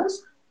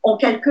chose. On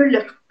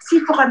calcule petit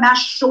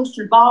fromage chaud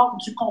sur le bord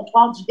du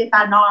comptoir du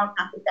dépanneur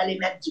quand tu es allé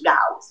mettre du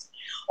gaz.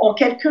 On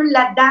calcule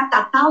là-dedans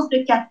ta tasse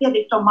de café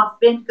avec ton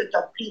muffin que tu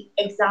as pris,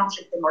 exemple,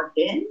 chez Tim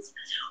Hortons.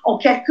 On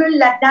calcule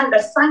là-dedans le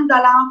 5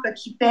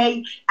 que tu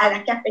payes à la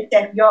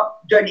cafétéria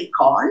de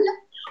l'école.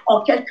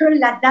 On calcule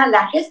là-dedans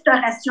la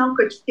restauration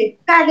que tu t'es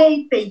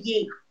pareil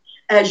payé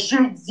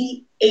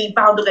jeudi et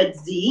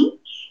vendredi.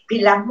 Puis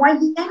la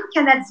moyenne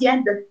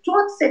canadienne de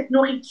toute cette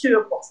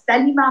nourriture pour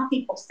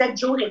s'alimenter pour 7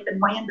 jours est une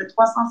moyenne de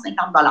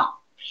 350 $.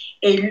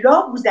 Et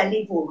là, vous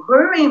allez vous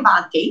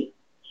réinventer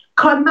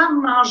comment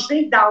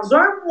manger dans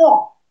un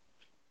mois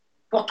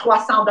pour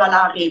 300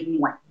 $ et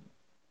moins.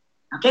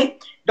 OK?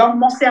 Donc,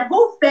 mon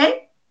cerveau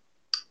fait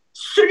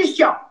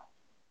solution.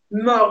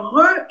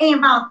 Me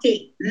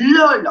réinventer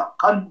là,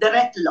 comme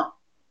direct là.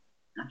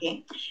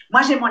 Okay?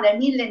 Moi, j'ai mon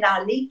amie Léna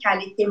Lé, qui a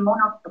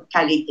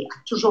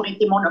toujours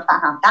été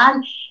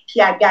monoparentale,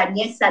 qui a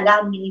gagné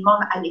salaire minimum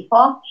à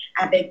l'époque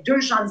avec 2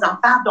 jeunes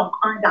enfants, donc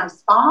un dans le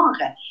sport.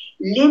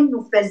 Lynn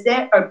nous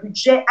faisait un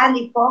budget à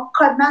l'époque,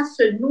 comment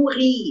se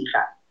nourrir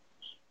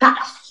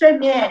par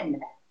semaine,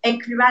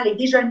 incluant les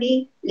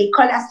déjeuners, les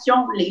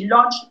collations, les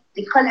lunchs,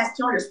 les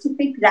collations, le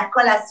souper puis la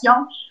collation,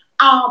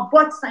 en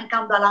bas de 50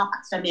 $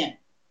 par semaine.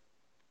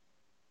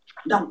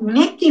 Donc,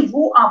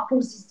 mettez-vous en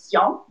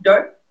position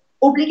de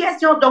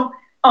obligation. Donc,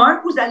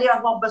 vous allez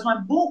avoir besoin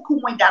beaucoup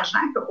moins d'argent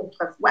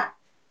qu'autrefois.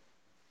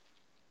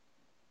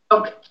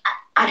 Donc,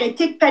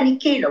 arrêtez de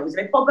paniquer, là. Vous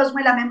n'avez pas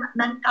besoin de la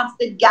même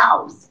quantité de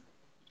gaz.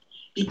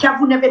 Puis quand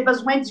vous n'avez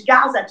besoin du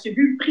gaz, as-tu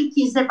vu le prix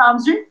qui s'est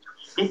vendu?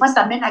 Des fois,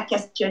 ça mène à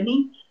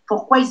questionner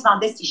pourquoi ils se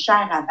vendaient si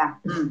cher avant.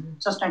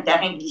 Ça, c'est un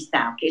terrain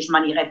glissant, OK? Je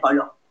m'en irai pas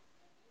là.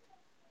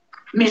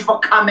 Mais je vais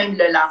quand même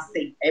le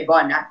lancer. Elle est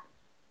bonne, hein?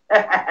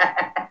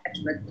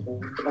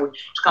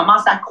 Je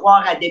commence à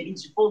croire à Debbie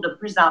Dufour de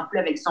plus en plus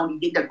avec son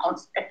idée de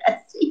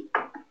conspiracy.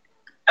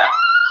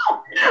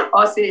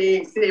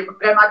 C'est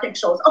vraiment quelque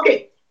chose.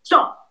 OK.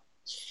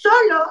 Ça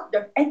là,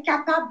 d'être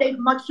capable d'être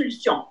mode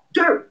solution.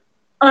 2,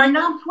 un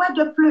emploi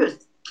de plus.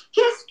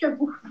 Qu'est-ce que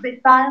vous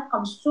pouvez faire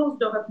comme source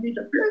de revenus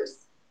de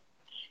plus?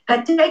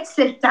 Peut-être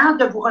c'est le temps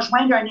de vous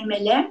rejoindre un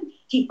MLM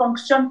qui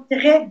fonctionne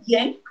très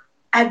bien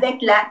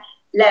avec la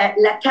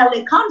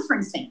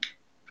teleconferencing.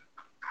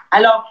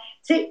 Alors,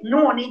 tu sais, nous,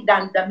 on est dans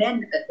le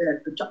domaine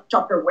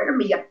Tupperware,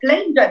 mais il y a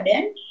plein de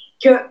domaines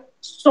qui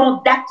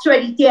sont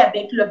d'actualité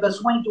avec le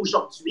besoin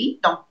d'aujourd'hui.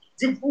 Donc,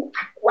 dites-vous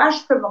à quoi je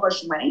peux me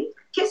rejoindre,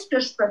 qu'est-ce que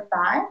je peux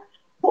faire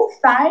pour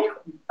faire,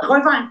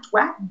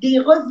 revends-toi, des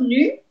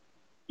revenus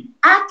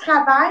à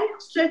travers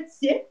ce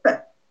type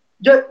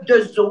de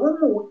Zoom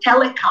ou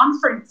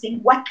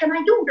teleconferencing. What can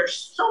I do?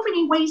 There's so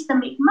many ways to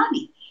make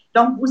money.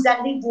 Donc, vous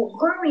allez vous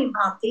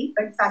réinventer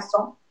une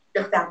façon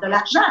de faire de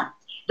l'argent.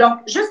 Donc,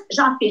 juste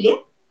Jean-Philippe,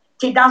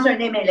 tu es dans un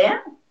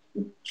MLM,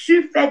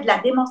 tu fais de la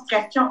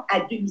démonstration à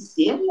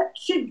domicile,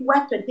 tu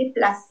dois te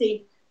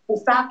déplacer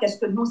pour faire ce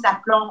que nous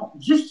appelons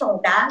du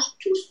sondage.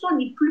 Tout ça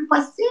n'est plus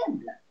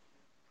possible.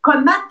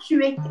 Comment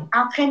tu es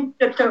en train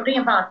de te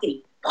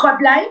réinventer?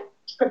 Problème,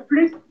 je ne peux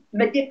plus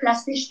me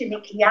déplacer chez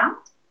mes clientes.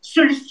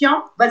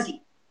 Solution,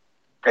 vas-y.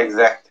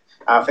 Exact.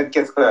 En fait,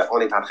 qu'est-ce qu'on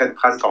est en train de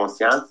prendre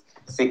conscience?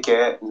 C'est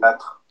que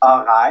notre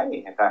horaire,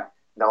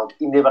 donc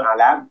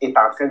inébranlable, est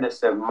en train de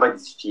se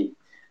modifier.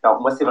 Donc,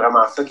 moi, c'est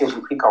vraiment ça que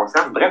j'ai pris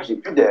conscience. Bref, j'ai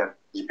plus de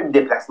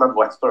déplacement de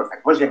voiture. Fait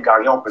que moi, j'ai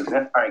gagné, on peut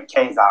dire, un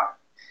 15 heures.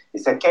 Et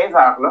ce 15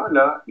 heures-là,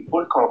 là, il faut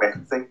le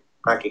convertir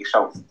en quelque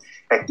chose.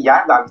 Fait que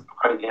hier, dans le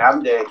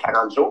programme de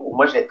 40 jours,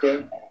 moi,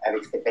 j'étais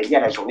avec Stéphanie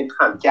à la journée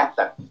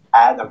 34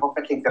 à, dans le fond,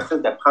 fait l'exercice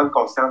de prendre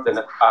conscience de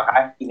notre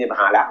horaire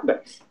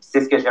inébranlable.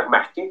 C'est ce que j'ai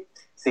remarqué,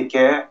 c'est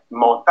que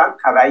mon temps de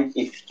travail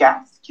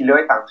efficace, qui là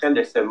est en train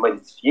de se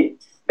modifier,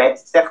 bien,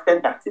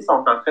 certaines parties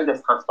sont en train de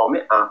se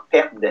transformer en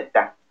perte de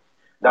temps.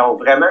 Donc,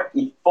 vraiment,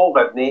 il faut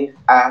revenir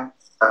à,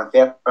 en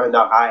fait, un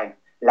horaire,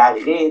 la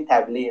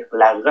réétablir,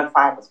 la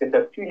refaire, parce que tu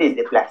n'as plus les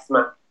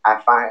déplacements à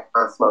faire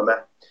en ce moment.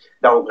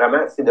 Donc,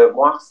 vraiment, c'est de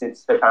voir ce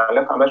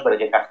temps-là, comment je vais le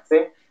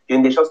répartir. Et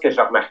une des choses que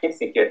j'ai remarqué,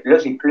 c'est que là,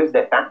 j'ai plus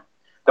de temps.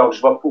 Donc,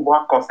 je vais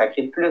pouvoir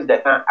consacrer plus de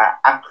temps à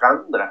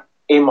apprendre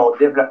et mon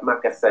développement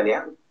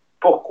personnel.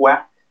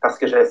 Pourquoi? Parce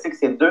que je sais que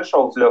ces 2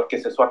 choses-là, que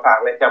ce soit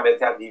par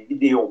l'intermédiaire des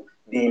vidéos,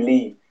 des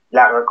livres,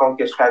 la rencontre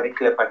que je fais avec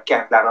le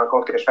podcast, la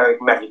rencontre que je fais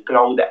avec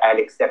Marie-Claude à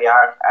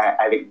l'extérieur,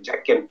 avec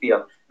Jack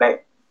Canfield, bien,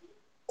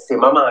 ces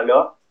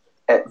moments-là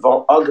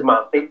vont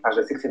augmenter, parce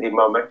que je sais que c'est des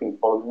moments qui me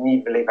font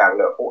niveler vers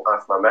le haut en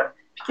ce moment,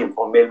 puis qui me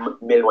font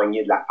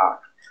m'éloigner de la peur.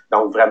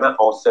 Donc, vraiment,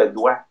 on se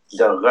doit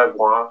de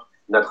revoir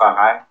notre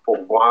horaire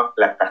pour voir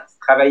la partie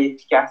travail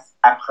efficace,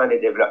 apprendre et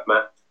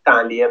développement,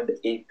 temps libre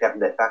et perte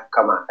de temps,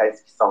 comment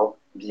est-ce qu'ils sont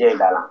bien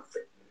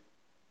balancés.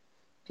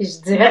 Puis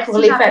je dirais pour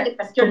les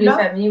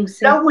familles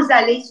aussi. Là, vous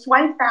allez soit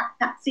faire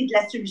partie de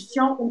la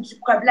solution ou du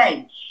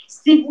problème.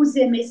 Si vous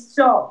aimez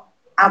ça,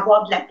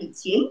 avoir de la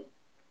pitié,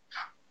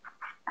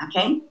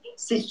 OK,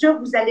 c'est sûr que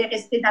vous allez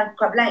rester dans le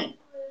problème.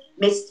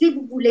 Mais si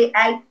vous voulez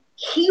être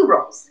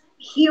heroes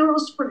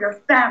for your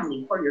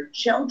family, for your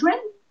children,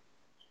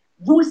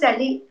 vous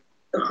allez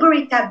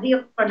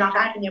rétablir un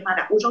horaire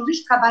inébranlable. Aujourd'hui,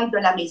 je travaille de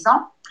la maison.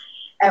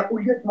 au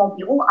lieu de mon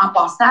bureau, en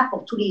passant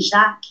pour tous les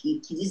gens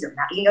qui disent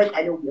Maria est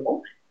allée au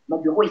bureau. Mon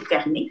bureau est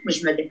fermé, mais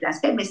je me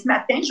déplaçais. Mais ce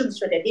matin, je me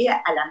suis réveillée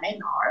à la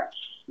même heure.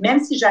 Même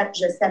si je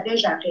savais que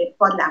je n'aurais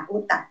pas de la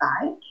route à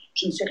faire,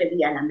 je me suis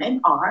réveillée à la même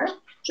heure.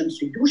 Je me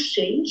suis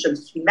douchée, je me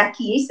suis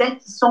maquillée. Celles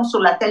qui sont sur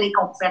la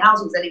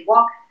téléconférence, vous allez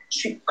voir, je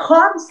suis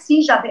comme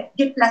si j'avais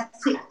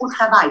déplacé au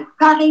travail.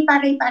 Pareil.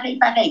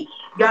 Il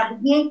n'y a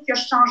rien qui a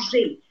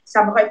changé.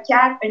 Ça me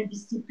requiert une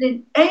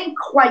discipline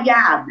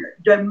incroyable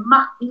de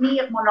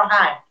maintenir mon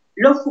horaire.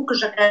 Là, il faut que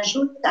je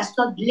rajoute à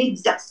ça de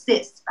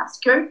l'exercice parce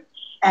que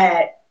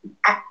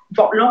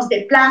bon, là, on se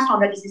déplace,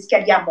 on a des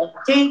escaliers à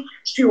monter,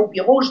 je suis au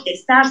bureau, je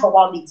descends, je vais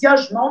voir les dias,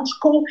 je monte, je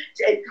cours,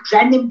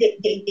 j'anime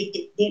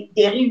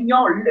des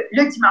réunions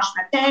le dimanche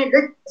matin,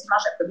 le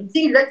dimanche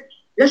après-midi,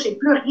 là, j'ai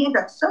plus rien de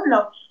ça,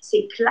 là.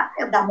 C'est clair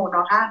dans mon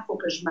horaire, il faut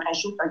que je me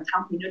rajoute un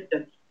 30 minutes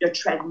de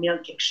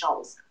treadmill, quelque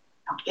chose.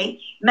 OK?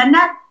 Maintenant,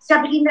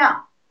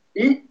 Sabrina,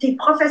 t'es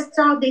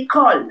professeur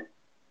d'école,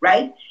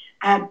 right?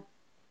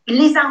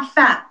 Les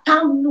enfants,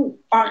 parle-nous,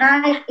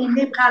 horaire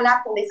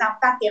inébranlable pour les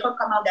enfants, tes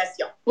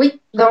recommandations.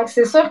 Oui, donc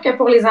c'est sûr que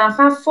pour les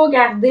enfants, il faut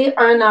garder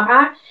un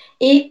horaire.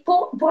 Et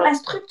pour la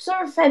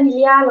structure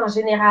familiale en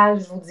général,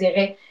 je vous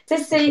dirais, tu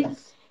sais, c'est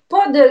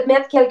pas de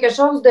mettre quelque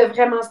chose de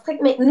vraiment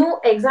strict, mais nous,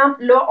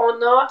 exemple, là,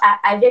 on a,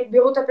 avec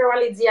Bureau Tupperware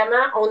les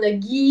Diamants, on a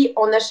Guy,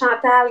 on a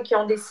Chantal qui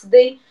ont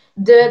décidé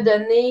de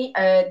donner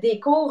des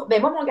cours. Ben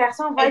moi, mon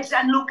garçon va être...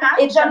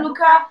 Et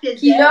Gianluca,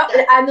 qui là,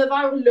 à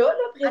 9h là,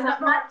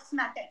 présentement,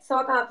 sont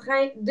en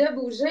train de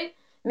bouger.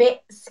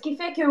 Mais ce qui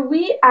fait que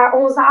oui, à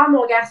 11h,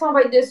 mon garçon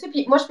va être dessus.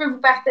 Puis moi, je peux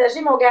vous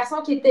partager, mon garçon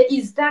qui était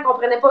hésitant, ne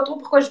comprenait pas trop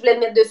pourquoi je voulais le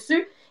mettre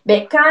dessus.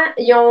 Bien, quand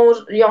ils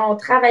ont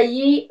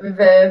travaillé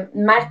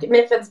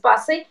mercredi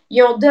passé,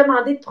 ils ont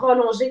demandé de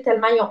prolonger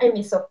tellement ils ont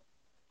aimé ça.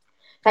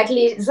 Fait que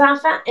les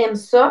enfants aiment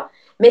ça,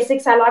 mais c'est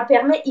que ça leur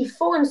permet, il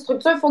faut une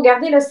structure, il faut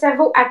garder le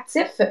cerveau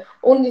actif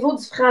au niveau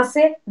du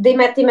français, des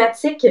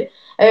mathématiques,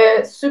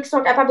 ceux qui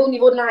sont capables au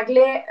niveau de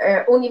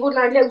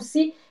l'anglais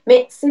aussi,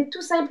 mais c'est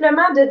tout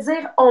simplement de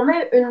dire, on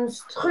met une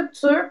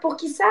structure pour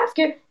qu'ils savent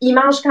qu'ils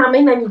mangent quand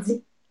même à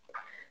midi.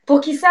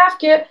 Pour qu'ils savent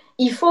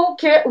qu'il faut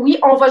que, oui,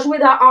 on va jouer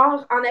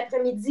dehors en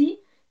après-midi,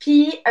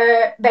 puis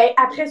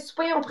après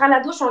souper, on prend la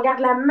douche, on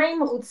garde la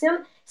même routine.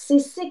 C'est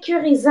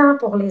sécurisant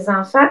pour les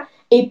enfants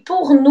et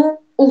pour nous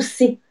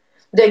aussi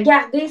de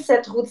garder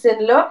cette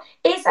routine-là.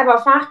 Et ça va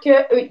faire que,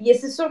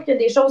 c'est sûr qu'il y a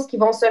des choses qui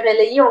vont se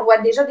relayer. On voit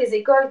déjà des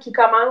écoles qui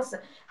commencent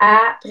à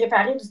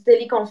préparer du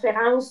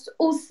téléconférence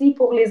aussi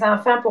pour les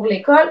enfants, pour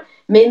l'école.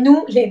 Mais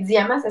nous, les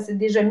diamants, ça s'est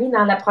déjà mis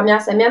dans la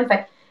première semaine.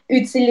 Fait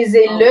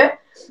utilisez-le.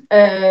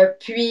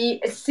 Puis,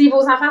 si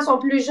vos enfants sont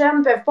plus jeunes,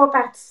 ne peuvent pas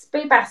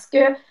participer parce que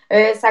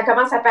ça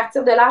commence à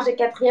partir de l'âge de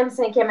 4e,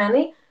 5e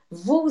année,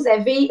 vous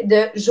avez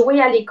de jouer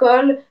à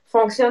l'école,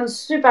 fonctionne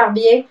super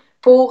bien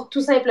pour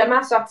tout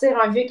simplement sortir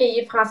un vieux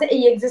cahier de français et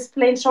il existe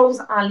plein de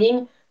choses en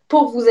ligne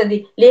pour vous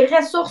aider. Les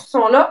ressources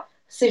sont là,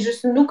 c'est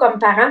juste nous comme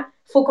parents,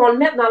 il faut qu'on le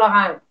mette dans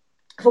l'horaire.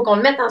 Il faut qu'on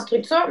le mette en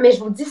structure, mais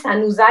je vous dis, ça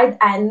nous aide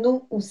à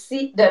nous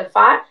aussi de le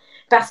faire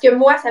parce que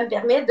moi, ça me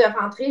permet de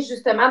rentrer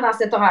justement dans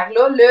cet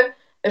horaire-là,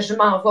 je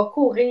m'en vais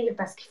courir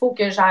parce qu'il faut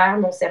que j'aère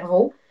mon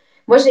cerveau.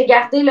 Moi, j'ai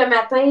gardé le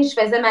matin, je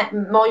faisais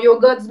mon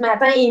yoga du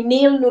matin et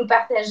Neil nous le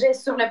partageait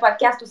sur le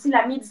podcast aussi,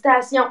 la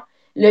méditation,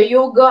 le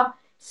yoga.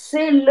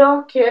 C'est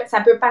là que ça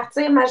peut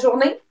partir ma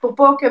journée pour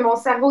pas que mon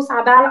cerveau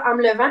s'emballe en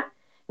me levant.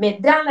 Mais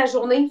dans la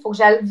journée, il faut que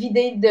j'aille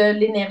vider de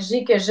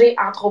l'énergie que j'ai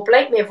en trop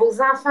plein, mais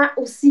vos enfants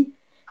aussi.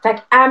 Fait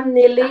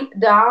amenez-les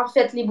dehors,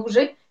 faites-les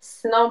bouger.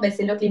 Sinon,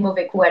 c'est là que les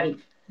mauvais coups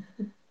arrivent.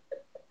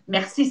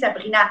 Merci,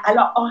 Sabrina.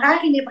 Alors,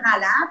 horaire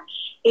inébranlable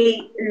et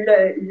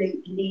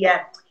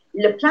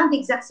le plan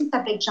d'exercice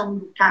avec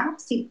Gianluca,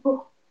 c'est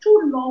pour tout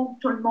le monde,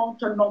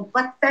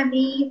 votre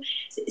famille.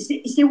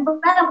 C'est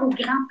ouvert au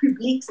grand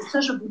public. C'est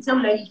ça, je vais vous dire.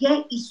 Le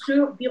lien est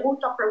sur Bureau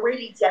Tupperware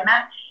les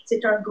Diamants.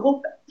 C'est un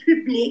groupe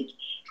public.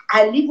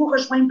 Allez vous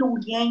rejoindre au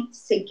lien.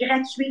 C'est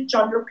gratuit.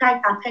 Gianluca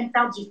est en train de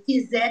faire du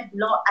phys ed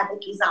là avec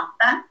les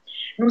enfants.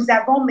 Nous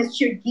avons M.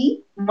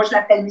 Guy, moi je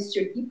l'appelle M.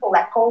 Guy pour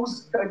la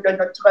cause de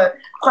notre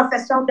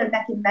professeur de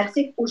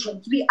mathématiques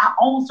aujourd'hui à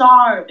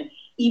 11h.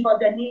 Il va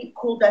donner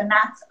cours de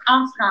maths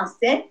en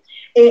français.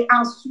 Et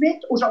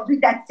ensuite, aujourd'hui,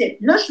 d'actif.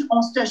 Là,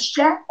 on se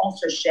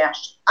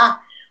cherche.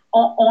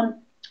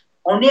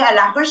 On est à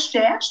la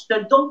recherche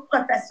de d'autres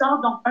professeurs,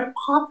 donc un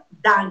prof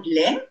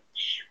d'anglais.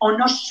 On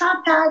a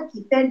Chantal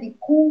qui fait les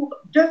cours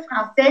de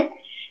français.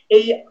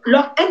 Et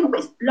l'horaire,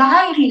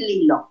 il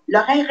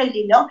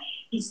est là.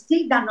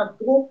 Ici, dans notre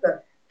groupe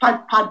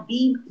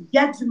Podbeam, il y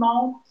a du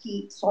monde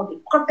qui sont des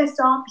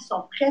professeurs qui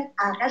sont prêts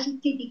à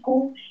rajouter des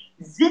cours.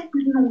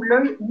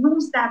 Dites-nous-le, nous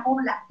avons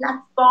la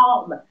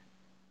plateforme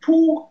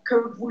pour que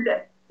vous le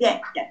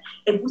faites.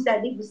 Et vous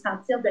allez vous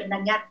sentir de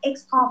manière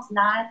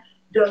extraordinaire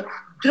de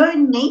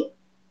donner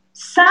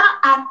sans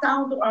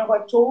attendre un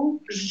retour,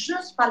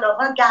 juste par le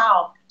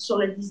regard sur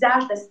le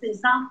visage de ces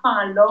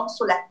enfants-là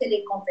sur la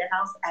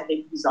téléconférence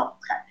avec vous autres.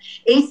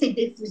 Et c'est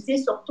diffusé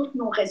sur tous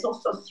nos réseaux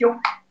sociaux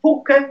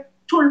pour que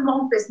tout le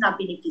monde peut s'en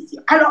bénéficier.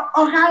 Alors,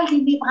 horaire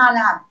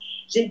inébranlable.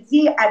 J'ai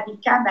dit à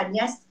Vika, ma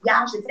nièce,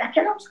 hier, j'ai dit, à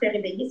quelle heure tu t'es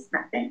réveillée ce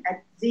matin?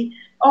 Elle dit,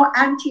 oh,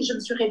 Auntie, je me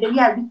suis réveillée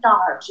à 8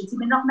 heures. J'ai dit,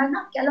 mais normalement,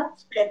 à quelle heure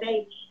tu te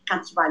réveilles quand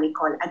tu vas à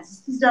l'école? Elle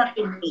dit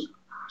 6h30.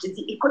 J'ai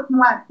dit,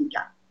 écoute-moi,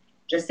 Vika,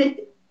 je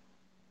sais,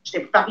 je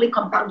t'ai parlé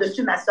comme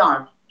par-dessus ma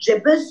soeur.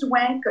 J'ai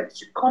besoin que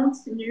tu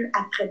continues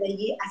à te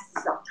réveiller à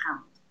 6h30.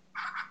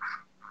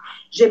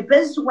 J'ai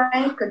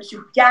besoin que tu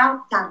gardes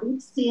ta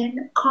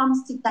routine comme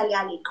si tu allais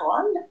à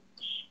l'école,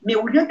 mais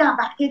au lieu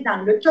d'embarquer dans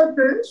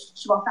l'autobus,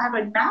 tu vas faire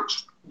une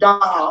marche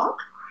dehors.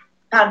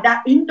 Pendant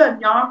une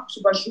demi-heure, tu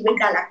vas jouer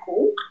dans la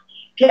cour.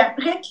 Puis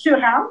après, tu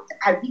rentres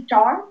à 8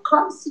 heures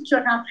comme si tu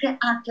rentrais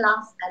en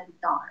classe à 8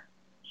 heures.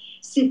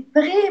 C'est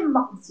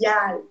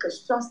primordial que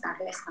ça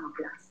reste en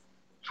place.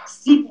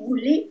 Si vous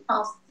voulez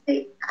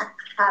passer à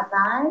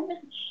travers,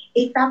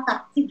 étant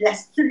partie de la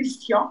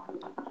solution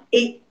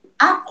et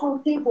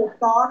affronter vos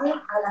peurs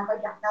en la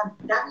regardant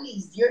dans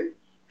les yeux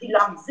et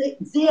leur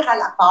dire à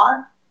la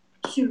peur,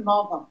 tu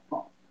m'en vas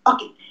pas.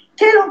 OK.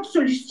 Quelle autre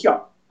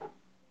solution?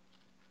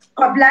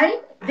 Problème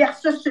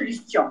versus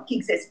solution qui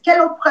existe. Quel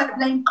autre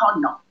problème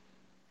qu'on a?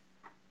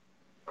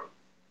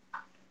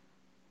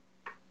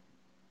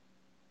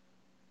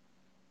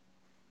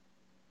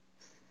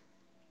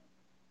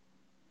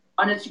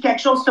 On a-tu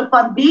quelque chose sur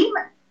Podbeam?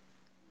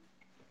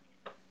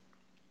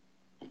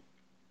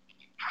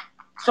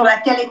 Sur la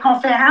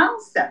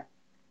téléconférence?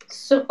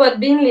 Sur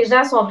Podbean, les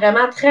gens sont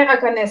vraiment très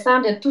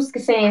reconnaissants de tout ce qui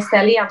s'est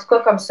installé, en tout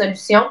cas comme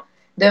solution,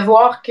 de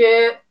voir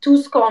que tout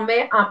ce qu'on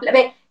met en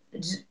place,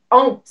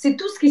 c'est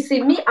tout ce qui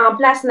s'est mis en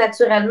place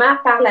naturellement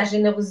par la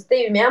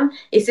générosité humaine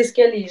et c'est ce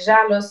que les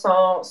gens là,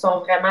 sont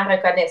vraiment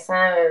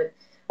reconnaissants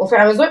au fur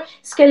et à mesure.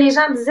 Ce que les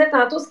gens disaient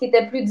tantôt, ce qui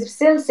était plus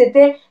difficile,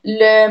 c'était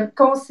le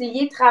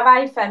concilier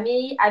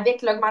travail-famille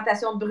avec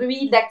l'augmentation de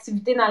bruit,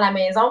 d'activité dans la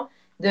maison.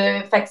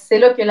 Fait que c'est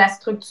là que la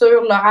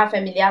structure, l'horaire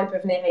familial peut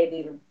venir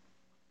aider. Là.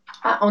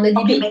 Ah, on a des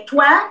OK, mais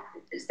toi,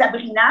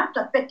 Sabrina, tu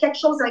as fait quelque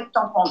chose avec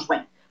ton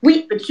conjoint.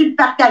 Oui. Peux-tu le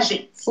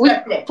partager, s'il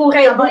te plaît? Pour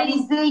aider. Avoir des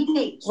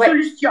idées,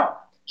 solutions.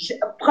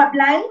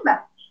 Problème,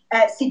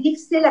 c'est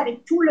difficile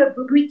avec tout le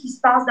bruit qui se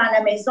passe dans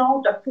la maison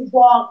de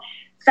pouvoir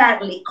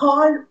faire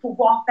l'école,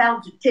 pouvoir faire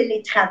du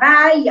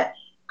télétravail.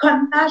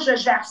 Comment je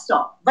gère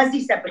ça?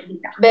 Vas-y,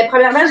 Sabrina. Bien,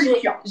 premièrement,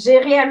 j'ai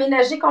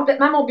réaménagé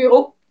complètement mon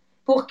bureau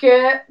pour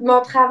que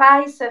mon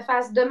travail se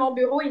fasse de mon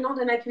bureau et non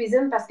de ma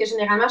cuisine parce que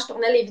généralement, je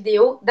tournais les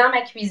vidéos dans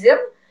ma cuisine.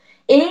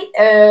 Et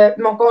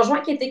mon conjoint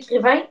qui est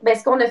écrivain, ben,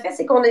 ce qu'on a fait,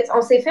 c'est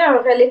qu'on s'est fait un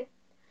relais.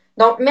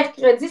 Donc,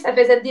 mercredi, ça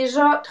faisait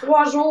déjà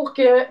 3 jours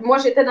que moi,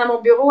 j'étais dans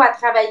mon bureau à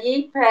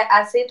travailler,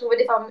 à essayer de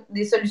trouver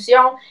des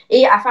solutions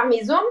et à faire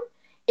mes Zooms.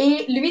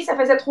 Et lui, ça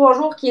faisait 3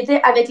 jours qu'il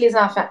était avec les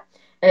enfants.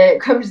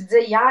 Comme je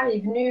disais hier, il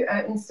est venu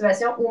une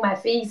situation où ma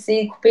fille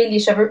s'est coupé les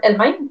cheveux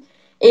elle-même.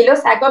 Et là,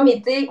 ça a comme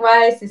été,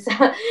 ouais, c'est ça,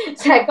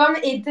 ça a comme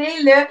été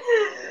le,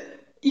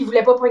 il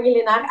voulait pas poigner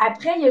les nerfs.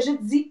 Après, il a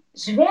juste dit,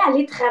 je vais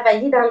aller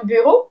travailler dans le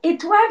bureau et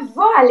toi,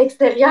 va à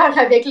l'extérieur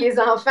avec les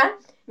enfants.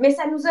 Mais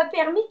ça nous a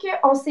permis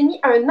qu'on s'est mis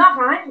un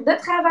horaire de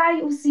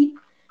travail aussi.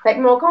 Fait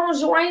que mon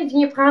conjoint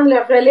vient prendre le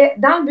relais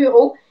dans le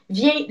bureau,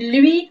 vient,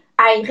 lui,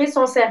 aérer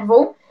son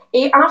cerveau.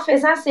 Et en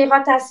faisant ces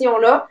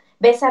rotations-là,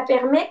 ben, ça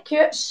permet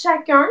que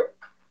chacun,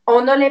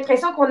 on a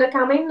l'impression qu'on a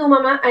quand même nos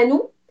moments à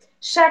nous.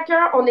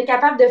 Chacun, on est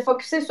capable de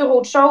focusser sur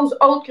autre chose,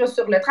 autre que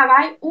sur le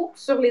travail ou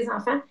sur les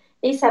enfants.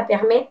 Et ça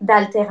permet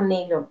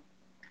d'alterner, là.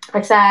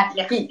 Fait que ça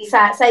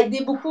a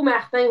aidé beaucoup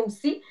Martin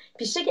aussi.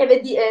 Puis je sais qu'il y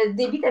avait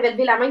Déby, tu avais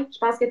levé la main. Je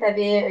pense que tu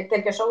avais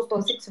quelque chose, toi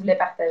aussi, que tu voulais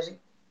partager.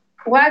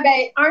 Ouais, je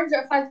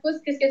vais faire ce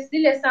que tu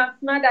dis, le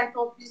sentiment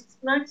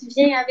d'accomplissement qui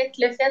vient avec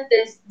le fait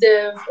de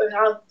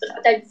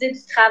rentabiliser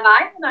du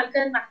travail, dans le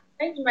cas de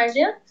Martin,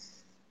 j'imagine.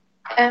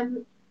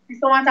 Est-ce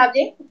qu'on m'entend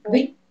bien?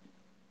 Oui.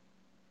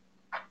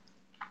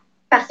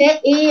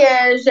 Parfait. Et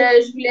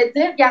je voulais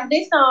dire,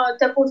 regardez,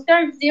 tu as posté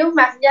une vidéo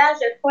mariage,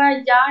 je crois,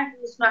 hier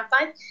ou ce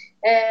matin.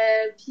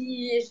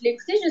 Puis je l'ai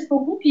écouté jusqu'au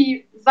bout.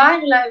 Puis vers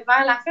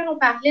la fin, on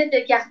parlait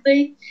de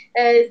garder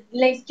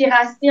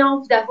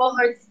l'inspiration, puis d'avoir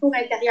un discours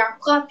intérieur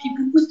propre, puis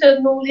beaucoup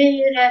se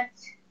nourrir.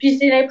 Puis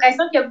j'ai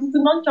l'impression qu'il y a beaucoup de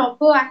monde qui n'ont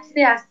pas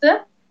accès à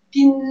ça.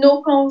 Puis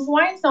nos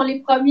conjoints sont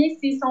les premiers,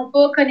 s'ils ne sont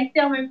pas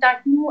connectés en même temps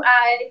que nous,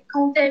 à être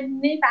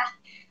contaminés par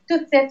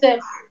toute cette.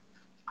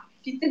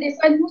 Puis tu sais, des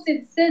fois, nous, c'est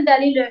difficile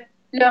d'aller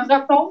le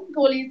répondre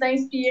pour les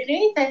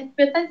inspirer.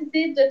 Peut-être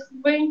essayer de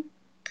trouver,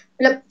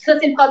 ça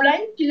c'est le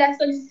problème, puis la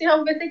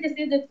solution, peut-être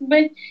essayer de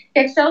trouver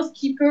quelque chose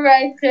qui peut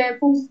être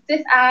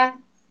positif à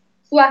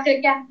soit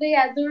regarder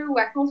à deux ou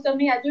à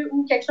consommer à deux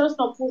ou quelque chose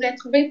qu'on pourrait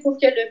trouver pour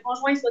que le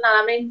conjoint soit dans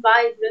la même vibe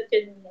là, que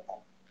nous.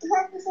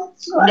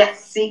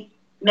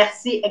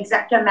 Merci,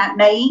 exactement.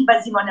 Maï,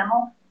 vas-y, mon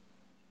amour.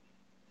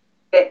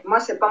 Moi,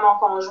 c'est pas mon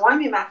conjoint,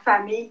 mais ma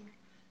famille.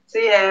 Tu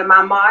sais,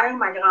 ma mère,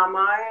 ma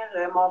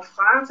grand-mère, mon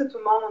frère, tu sais, tout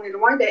le monde, on est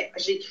loin. Ben,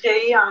 j'ai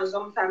créé un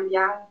Zoom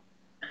familial.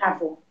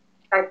 Bravo.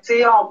 Fait que, tu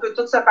sais, on peut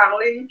tous se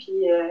parler,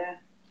 puis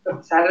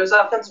ça leur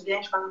a fait du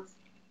bien, je pense.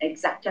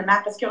 Exactement.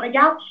 Parce que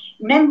regarde,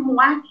 même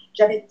moi,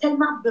 j'avais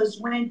tellement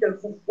besoin de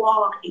vous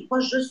voir et pas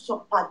juste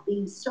sur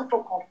Podbean. Ça, il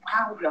faut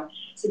comprendre. Là.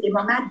 C'est des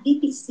moments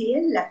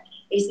difficiles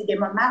et c'est des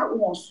moments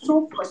où on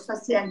souffre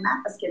socialement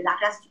parce que la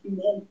race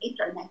humaine est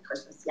un être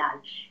social.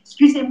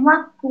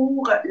 Excusez-moi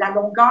pour la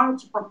longueur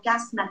du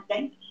podcast ce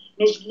matin,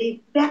 mais je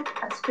l'ai fait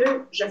parce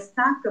que je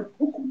sens que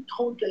beaucoup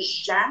trop de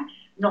gens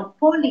n'ont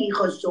pas les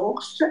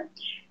ressources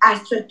à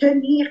se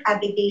tenir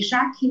avec des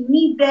gens qui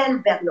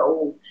nivellent vers le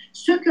haut.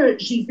 Ce que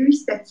j'ai vu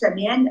cette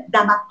semaine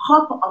dans ma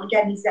propre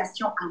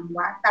organisation à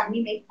moi,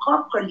 parmi mes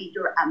propres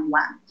leaders à moi,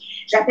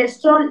 j'appelle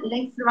ça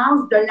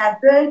l'influence de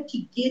l'aveugle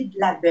qui guide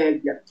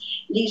l'aveugle.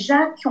 Les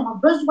gens qui ont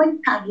besoin de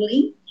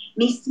parler,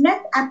 mais se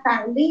mettent à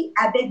parler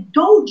avec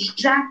d'autres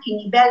gens qui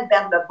nivellent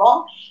vers le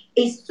bas.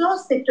 Et ça,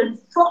 c'est une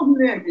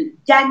formule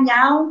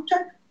gagnante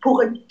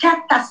pour une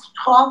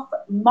catastrophe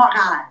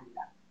morale.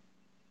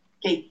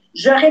 Okay.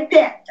 Je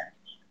répète,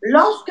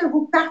 lorsque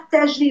vous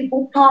partagez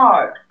vos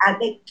peurs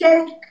avec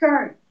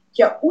quelqu'un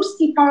qui a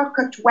aussi peur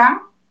que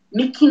toi,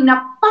 mais qui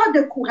n'a pas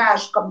de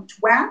courage comme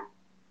toi,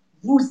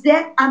 vous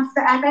êtes en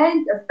train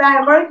de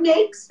faire un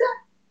mix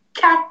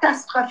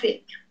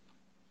catastrophique.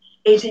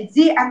 Et j'ai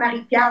dit à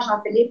Marie-Pierre,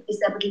 Jean-Philippe et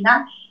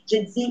Sabrina,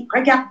 j'ai dit,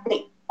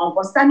 regardez, on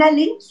va s'en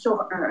aller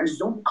sur un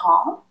Zoom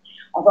call,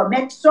 on va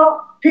mettre ça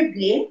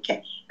public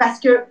parce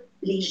que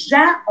les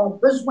gens ont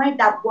besoin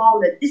d'avoir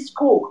le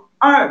discours.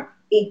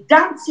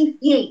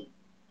 Identifier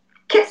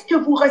qu'est-ce que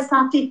vous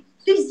ressentez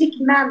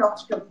physiquement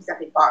lorsque vous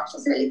avez peur. Ça,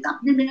 c'est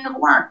l'étape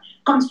numéro 1.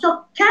 Comme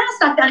ça, quand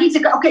ça t'arrive,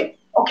 c'est que,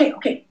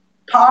 OK,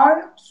 peur,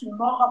 tu ne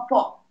m'auras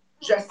pas.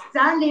 Je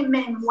sens les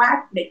mains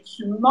moites, mais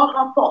tu ne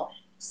m'auras pas.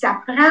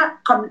 Ça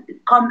prend,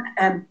 comme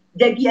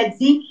Debbie a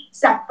dit,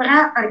 ça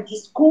prend un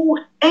discours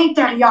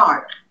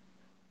intérieur.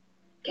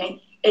 OK?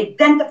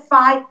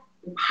 Identify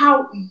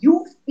how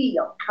you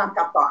feel quand tu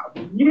as peur.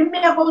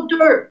 Numéro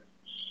 2,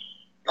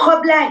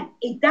 problème.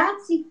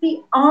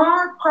 Identifie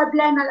un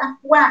problème à la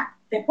fois.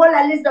 Fais pas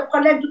la liste de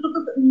problèmes.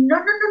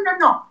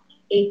 Non.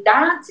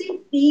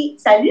 Identifie,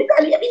 salut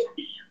Valérie,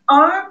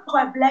 un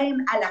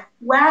problème à la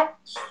fois,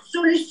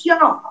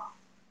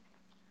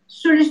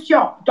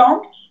 solution.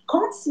 Donc,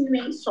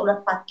 continuez sur le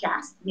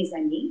podcast, mes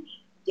amis,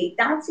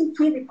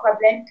 d'identifier les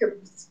problèmes que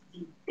vous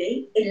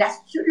vivez et la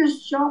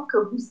solution que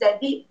vous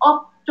avez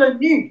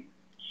obtenue.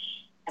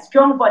 Est-ce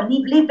qu'on va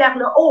niveler vers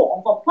le haut? On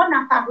ne va pas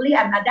en parler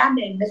à madame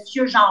et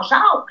monsieur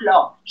Jean-Jacques,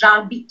 là.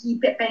 Jean-Guy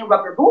Pépin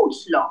Rubber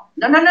Boots, là.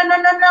 Non.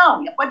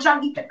 Il n'y a pas de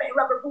Jean-Guy Pépin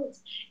Rubber Boots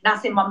dans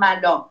ces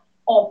moments-là.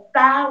 On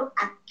parle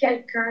à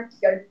quelqu'un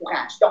qui a le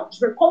courage. Donc,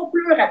 je veux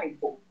conclure avec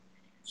vous.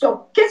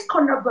 So, qu'est-ce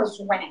qu'on a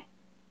besoin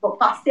pour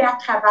passer à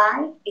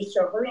travers et se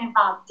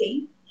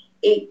réinventer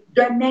et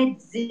demain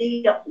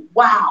dire «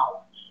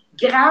 Wow!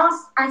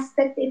 Grâce à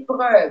cette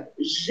épreuve,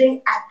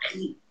 j'ai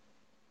appris. »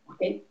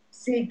 Okay?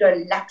 C'est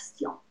de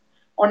l'action.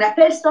 On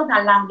appelle ça dans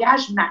le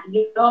langage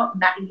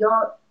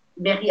Maria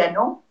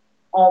Meriano,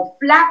 on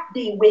flappe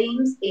des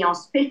wings et on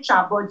se pitch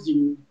en bas du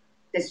nid.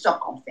 C'est ça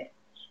qu'on fait.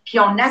 Puis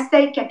on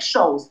essaie quelque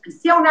chose. Puis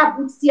si on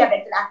aboutit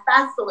avec la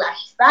face sur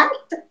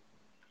l'asphalte,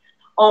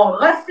 on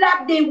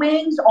reflappe des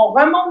wings, on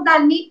remonte dans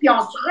le nid, puis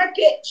on se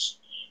repitch.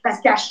 Parce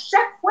qu'à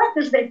chaque fois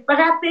que je vais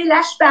frapper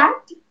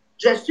l'asphalte,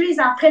 je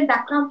suis en train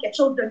d'apprendre quelque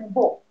chose de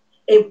nouveau.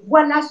 Et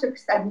voilà ce que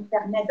ça nous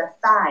permet de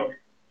faire.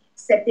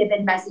 Cet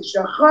événement, je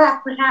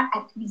reapprends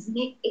à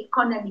cuisiner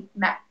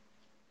économiquement.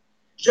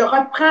 Je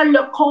reprends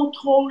le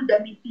contrôle de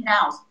mes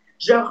finances.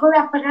 Je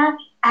reapprends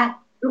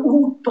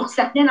ou pour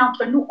certains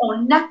d'entre nous,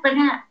 on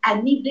apprend à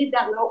niveler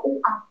vers le haut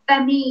en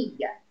famille.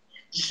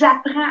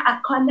 J'apprends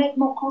à connaître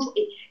mon conjoint.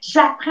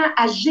 J'apprends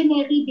à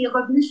générer des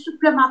revenus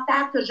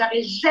supplémentaires que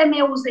j'aurais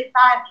jamais osé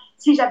faire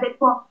si j'avais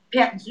pas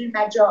perdu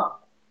ma job.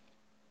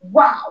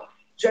 Wow!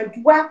 Je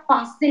dois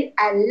passer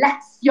à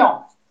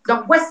l'action.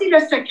 Donc, voici le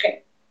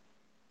secret.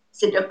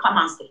 C'est de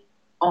commencer.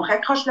 On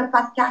raccroche le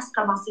podcast,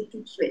 commencez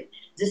tout de suite.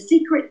 The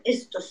secret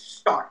is to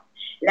start.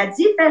 La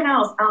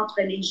différence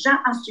entre les gens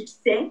en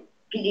succès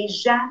et les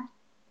gens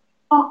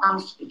pas en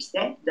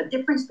succès, the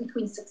difference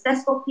between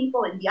successful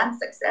people and the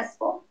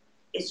unsuccessful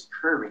is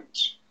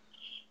courage.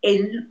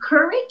 Et le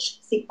courage,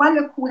 c'est quoi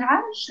le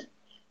courage?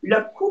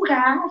 Le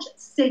courage,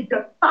 c'est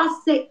de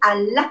passer à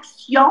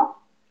l'action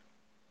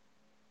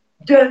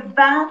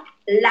devant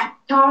la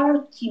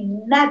peur qui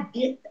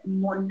m'habite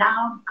mon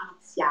âme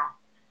entière.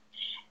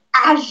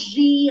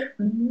 Agir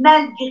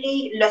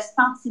malgré le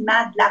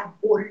sentiment de la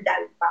boule dans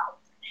le ventre.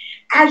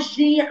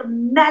 Agir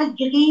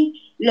malgré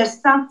le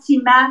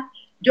sentiment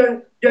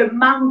de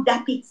manque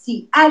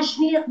d'appétit.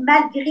 Agir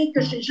malgré que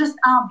j'ai juste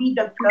envie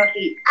de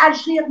pleurer.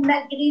 Agir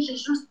malgré que j'ai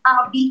juste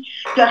envie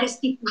de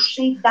rester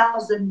couché dans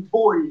une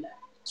boule.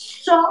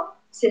 Ça,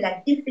 c'est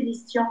la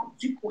définition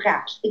du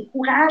courage. Et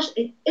courage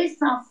est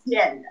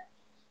essentiel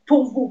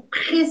pour vous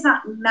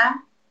présentement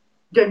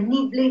de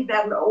niveler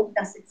vers le haut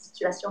dans cette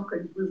situation que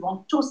nous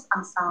vivons tous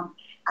ensemble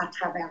à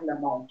travers le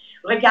monde.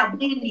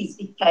 Regardez les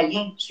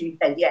Italiens, je suis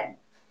italienne.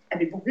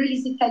 Avez-vous vu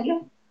les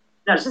Italiens?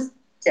 Non, juste,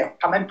 c'est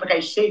quand même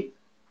prêcher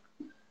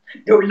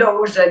de là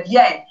où je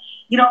viens.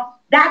 You know,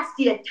 that's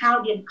the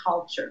Italian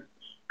culture.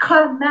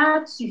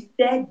 comment tu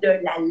fais de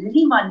la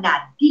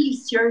limonade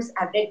délicieuse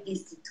avec des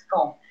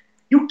citrons.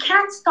 You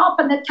can't stop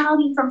an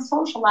Italian from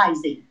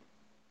socializing.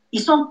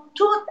 Ils sont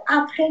tous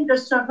en train de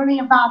se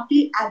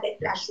réinventer avec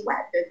la joie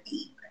de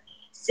vivre.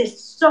 C'est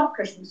ça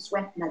que je vous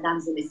souhaite,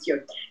 mesdames et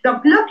messieurs.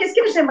 Donc là, qu'est-ce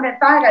que j'aimerais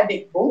faire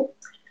avec vous?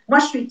 Moi,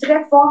 je suis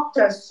très forte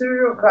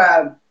sur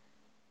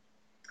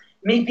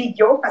mes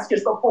vidéos parce que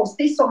je vais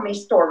poster sur mes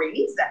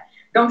stories.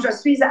 Donc, je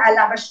suis à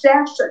la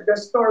recherche de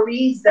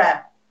stories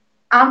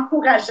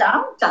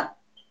encourageantes.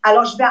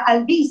 Alors, je vais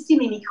enlever ici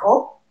mes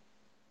micros.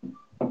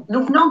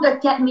 Nous venons de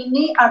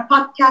terminer un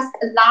podcast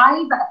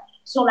live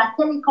sur la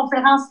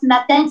téléconférence ce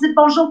matin. Dites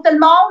bonjour tout le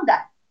monde.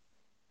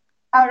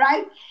 All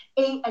right?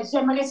 Et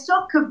j'aimerais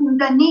ça que vous me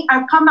donniez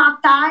un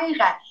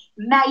commentaire.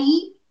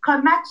 Maï,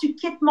 comment tu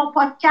quittes mon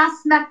podcast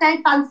ce matin?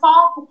 Parle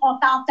fort pour qu'on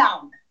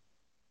t'entende.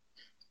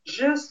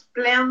 Juste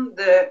pleine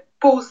de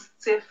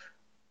positif.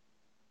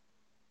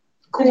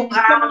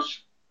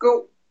 Courage.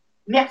 Go.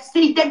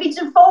 Merci. Debbie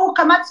Dufour,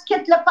 comment tu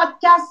quittes le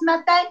podcast ce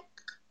matin?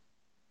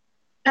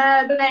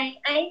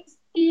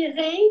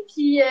 Inspirée,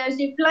 puis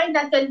j'ai plein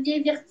d'ateliers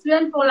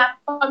virtuels pour la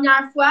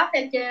première fois,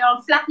 fait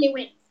qu'on flatte les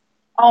wings.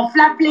 On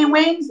flappe les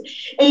wings.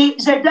 Et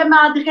je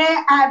demanderai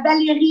à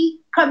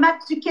Valérie, comment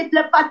tu quittes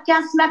le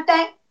podcast ce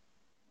matin?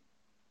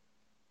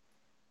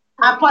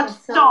 Ah, pas du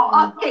son.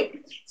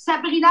 OK.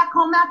 Sabrina,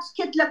 comment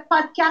tu quittes le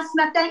podcast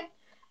ce matin?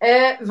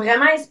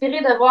 Vraiment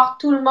inspirée de voir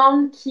tout le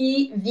monde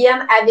qui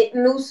vienne avec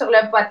nous sur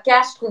le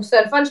podcast. Je trouve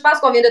ça le fun. Je pense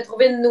qu'on vient de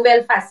trouver une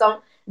nouvelle façon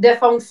de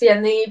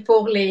fonctionner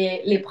pour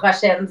les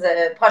prochains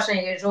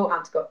jours,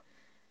 en tout cas.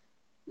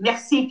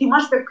 Merci. Puis moi,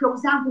 je veux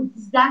closer en vous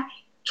disant,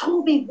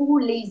 trouvez-vous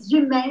les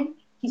humains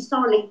qui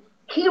sont les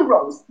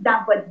heroes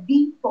dans votre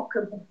vie pour que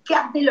vous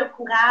gardez le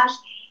courage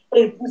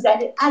et vous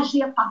allez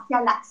agir, passer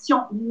à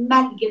l'action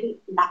malgré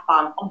la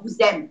peur. On vous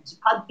aime. Du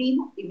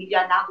Podbean, des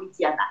millionnaires des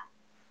diamants.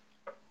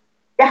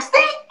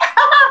 Merci!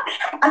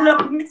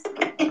 Alors,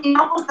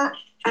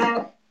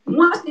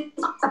 moi,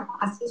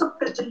 c'est sûr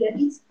que je l'ai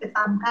dit,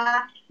 Stéphane.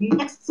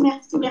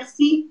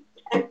 Merci.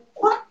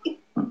 Quoi?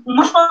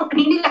 Moi, je vais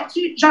terminer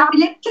là-dessus.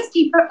 Jean-Philippe, qu'est-ce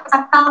qu'il peut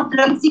attendre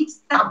lundi qui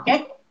s'en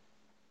vient?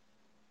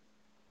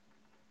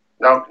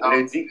 Donc,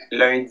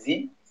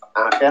 lundi,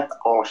 en fait,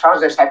 on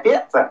change de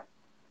chapitre.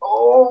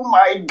 Oh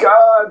my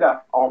God!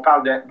 On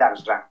parle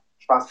d'argent.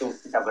 Je pense que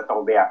aussi ça va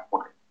tomber à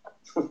point.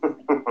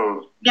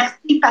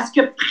 Merci, parce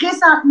que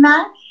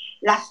présentement,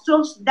 la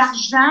source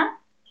d'argent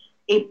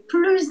est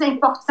plus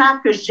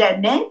importante que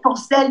jamais pour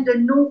celles de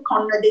nous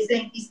qu'on a des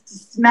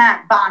investissements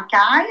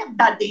bancaires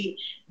dans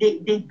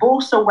des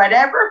bourses ou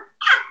whatever.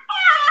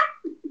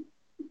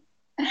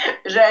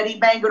 Je ris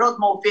bien gros de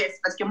mon fils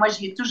parce que moi,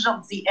 j'y ai toujours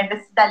dit,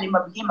 investir dans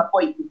l'immobilier, il ne m'a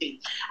pas écouté.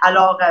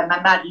 Alors,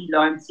 ma Marie,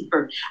 là, un petit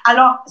peu.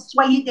 Alors,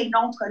 soyez des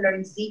nôtres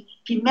lundi,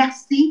 puis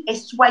merci et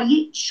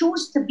soyez,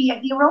 choose to be a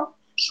hero.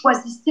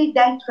 Choisissez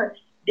d'être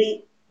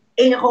des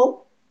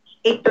héros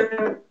et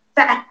de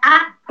faire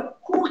acte de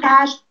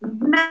courage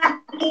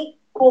malgré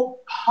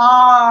vos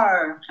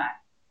peurs.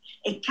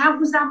 Et quand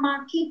vous en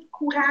manquez de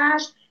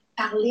courage,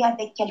 parlez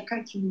avec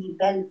quelqu'un qui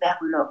nivelle vers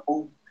le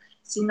haut.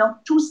 Sinon,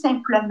 tout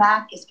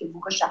simplement, qu'est-ce que vous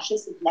recherchez,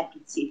 c'est de la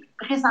pitié.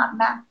 Puis,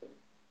 présentement,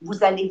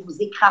 vous allez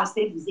vous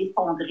écraser, vous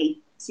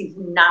effondrer si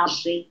vous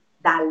nagez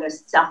dans le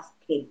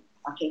self-pity.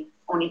 OK?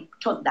 On est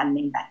tous dans le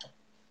même bateau.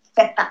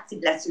 Faites partie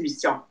de la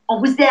solution. On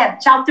vous aime.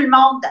 Ciao tout le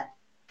monde.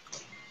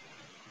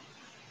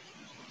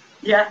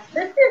 Yeah.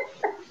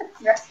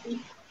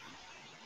 Merci.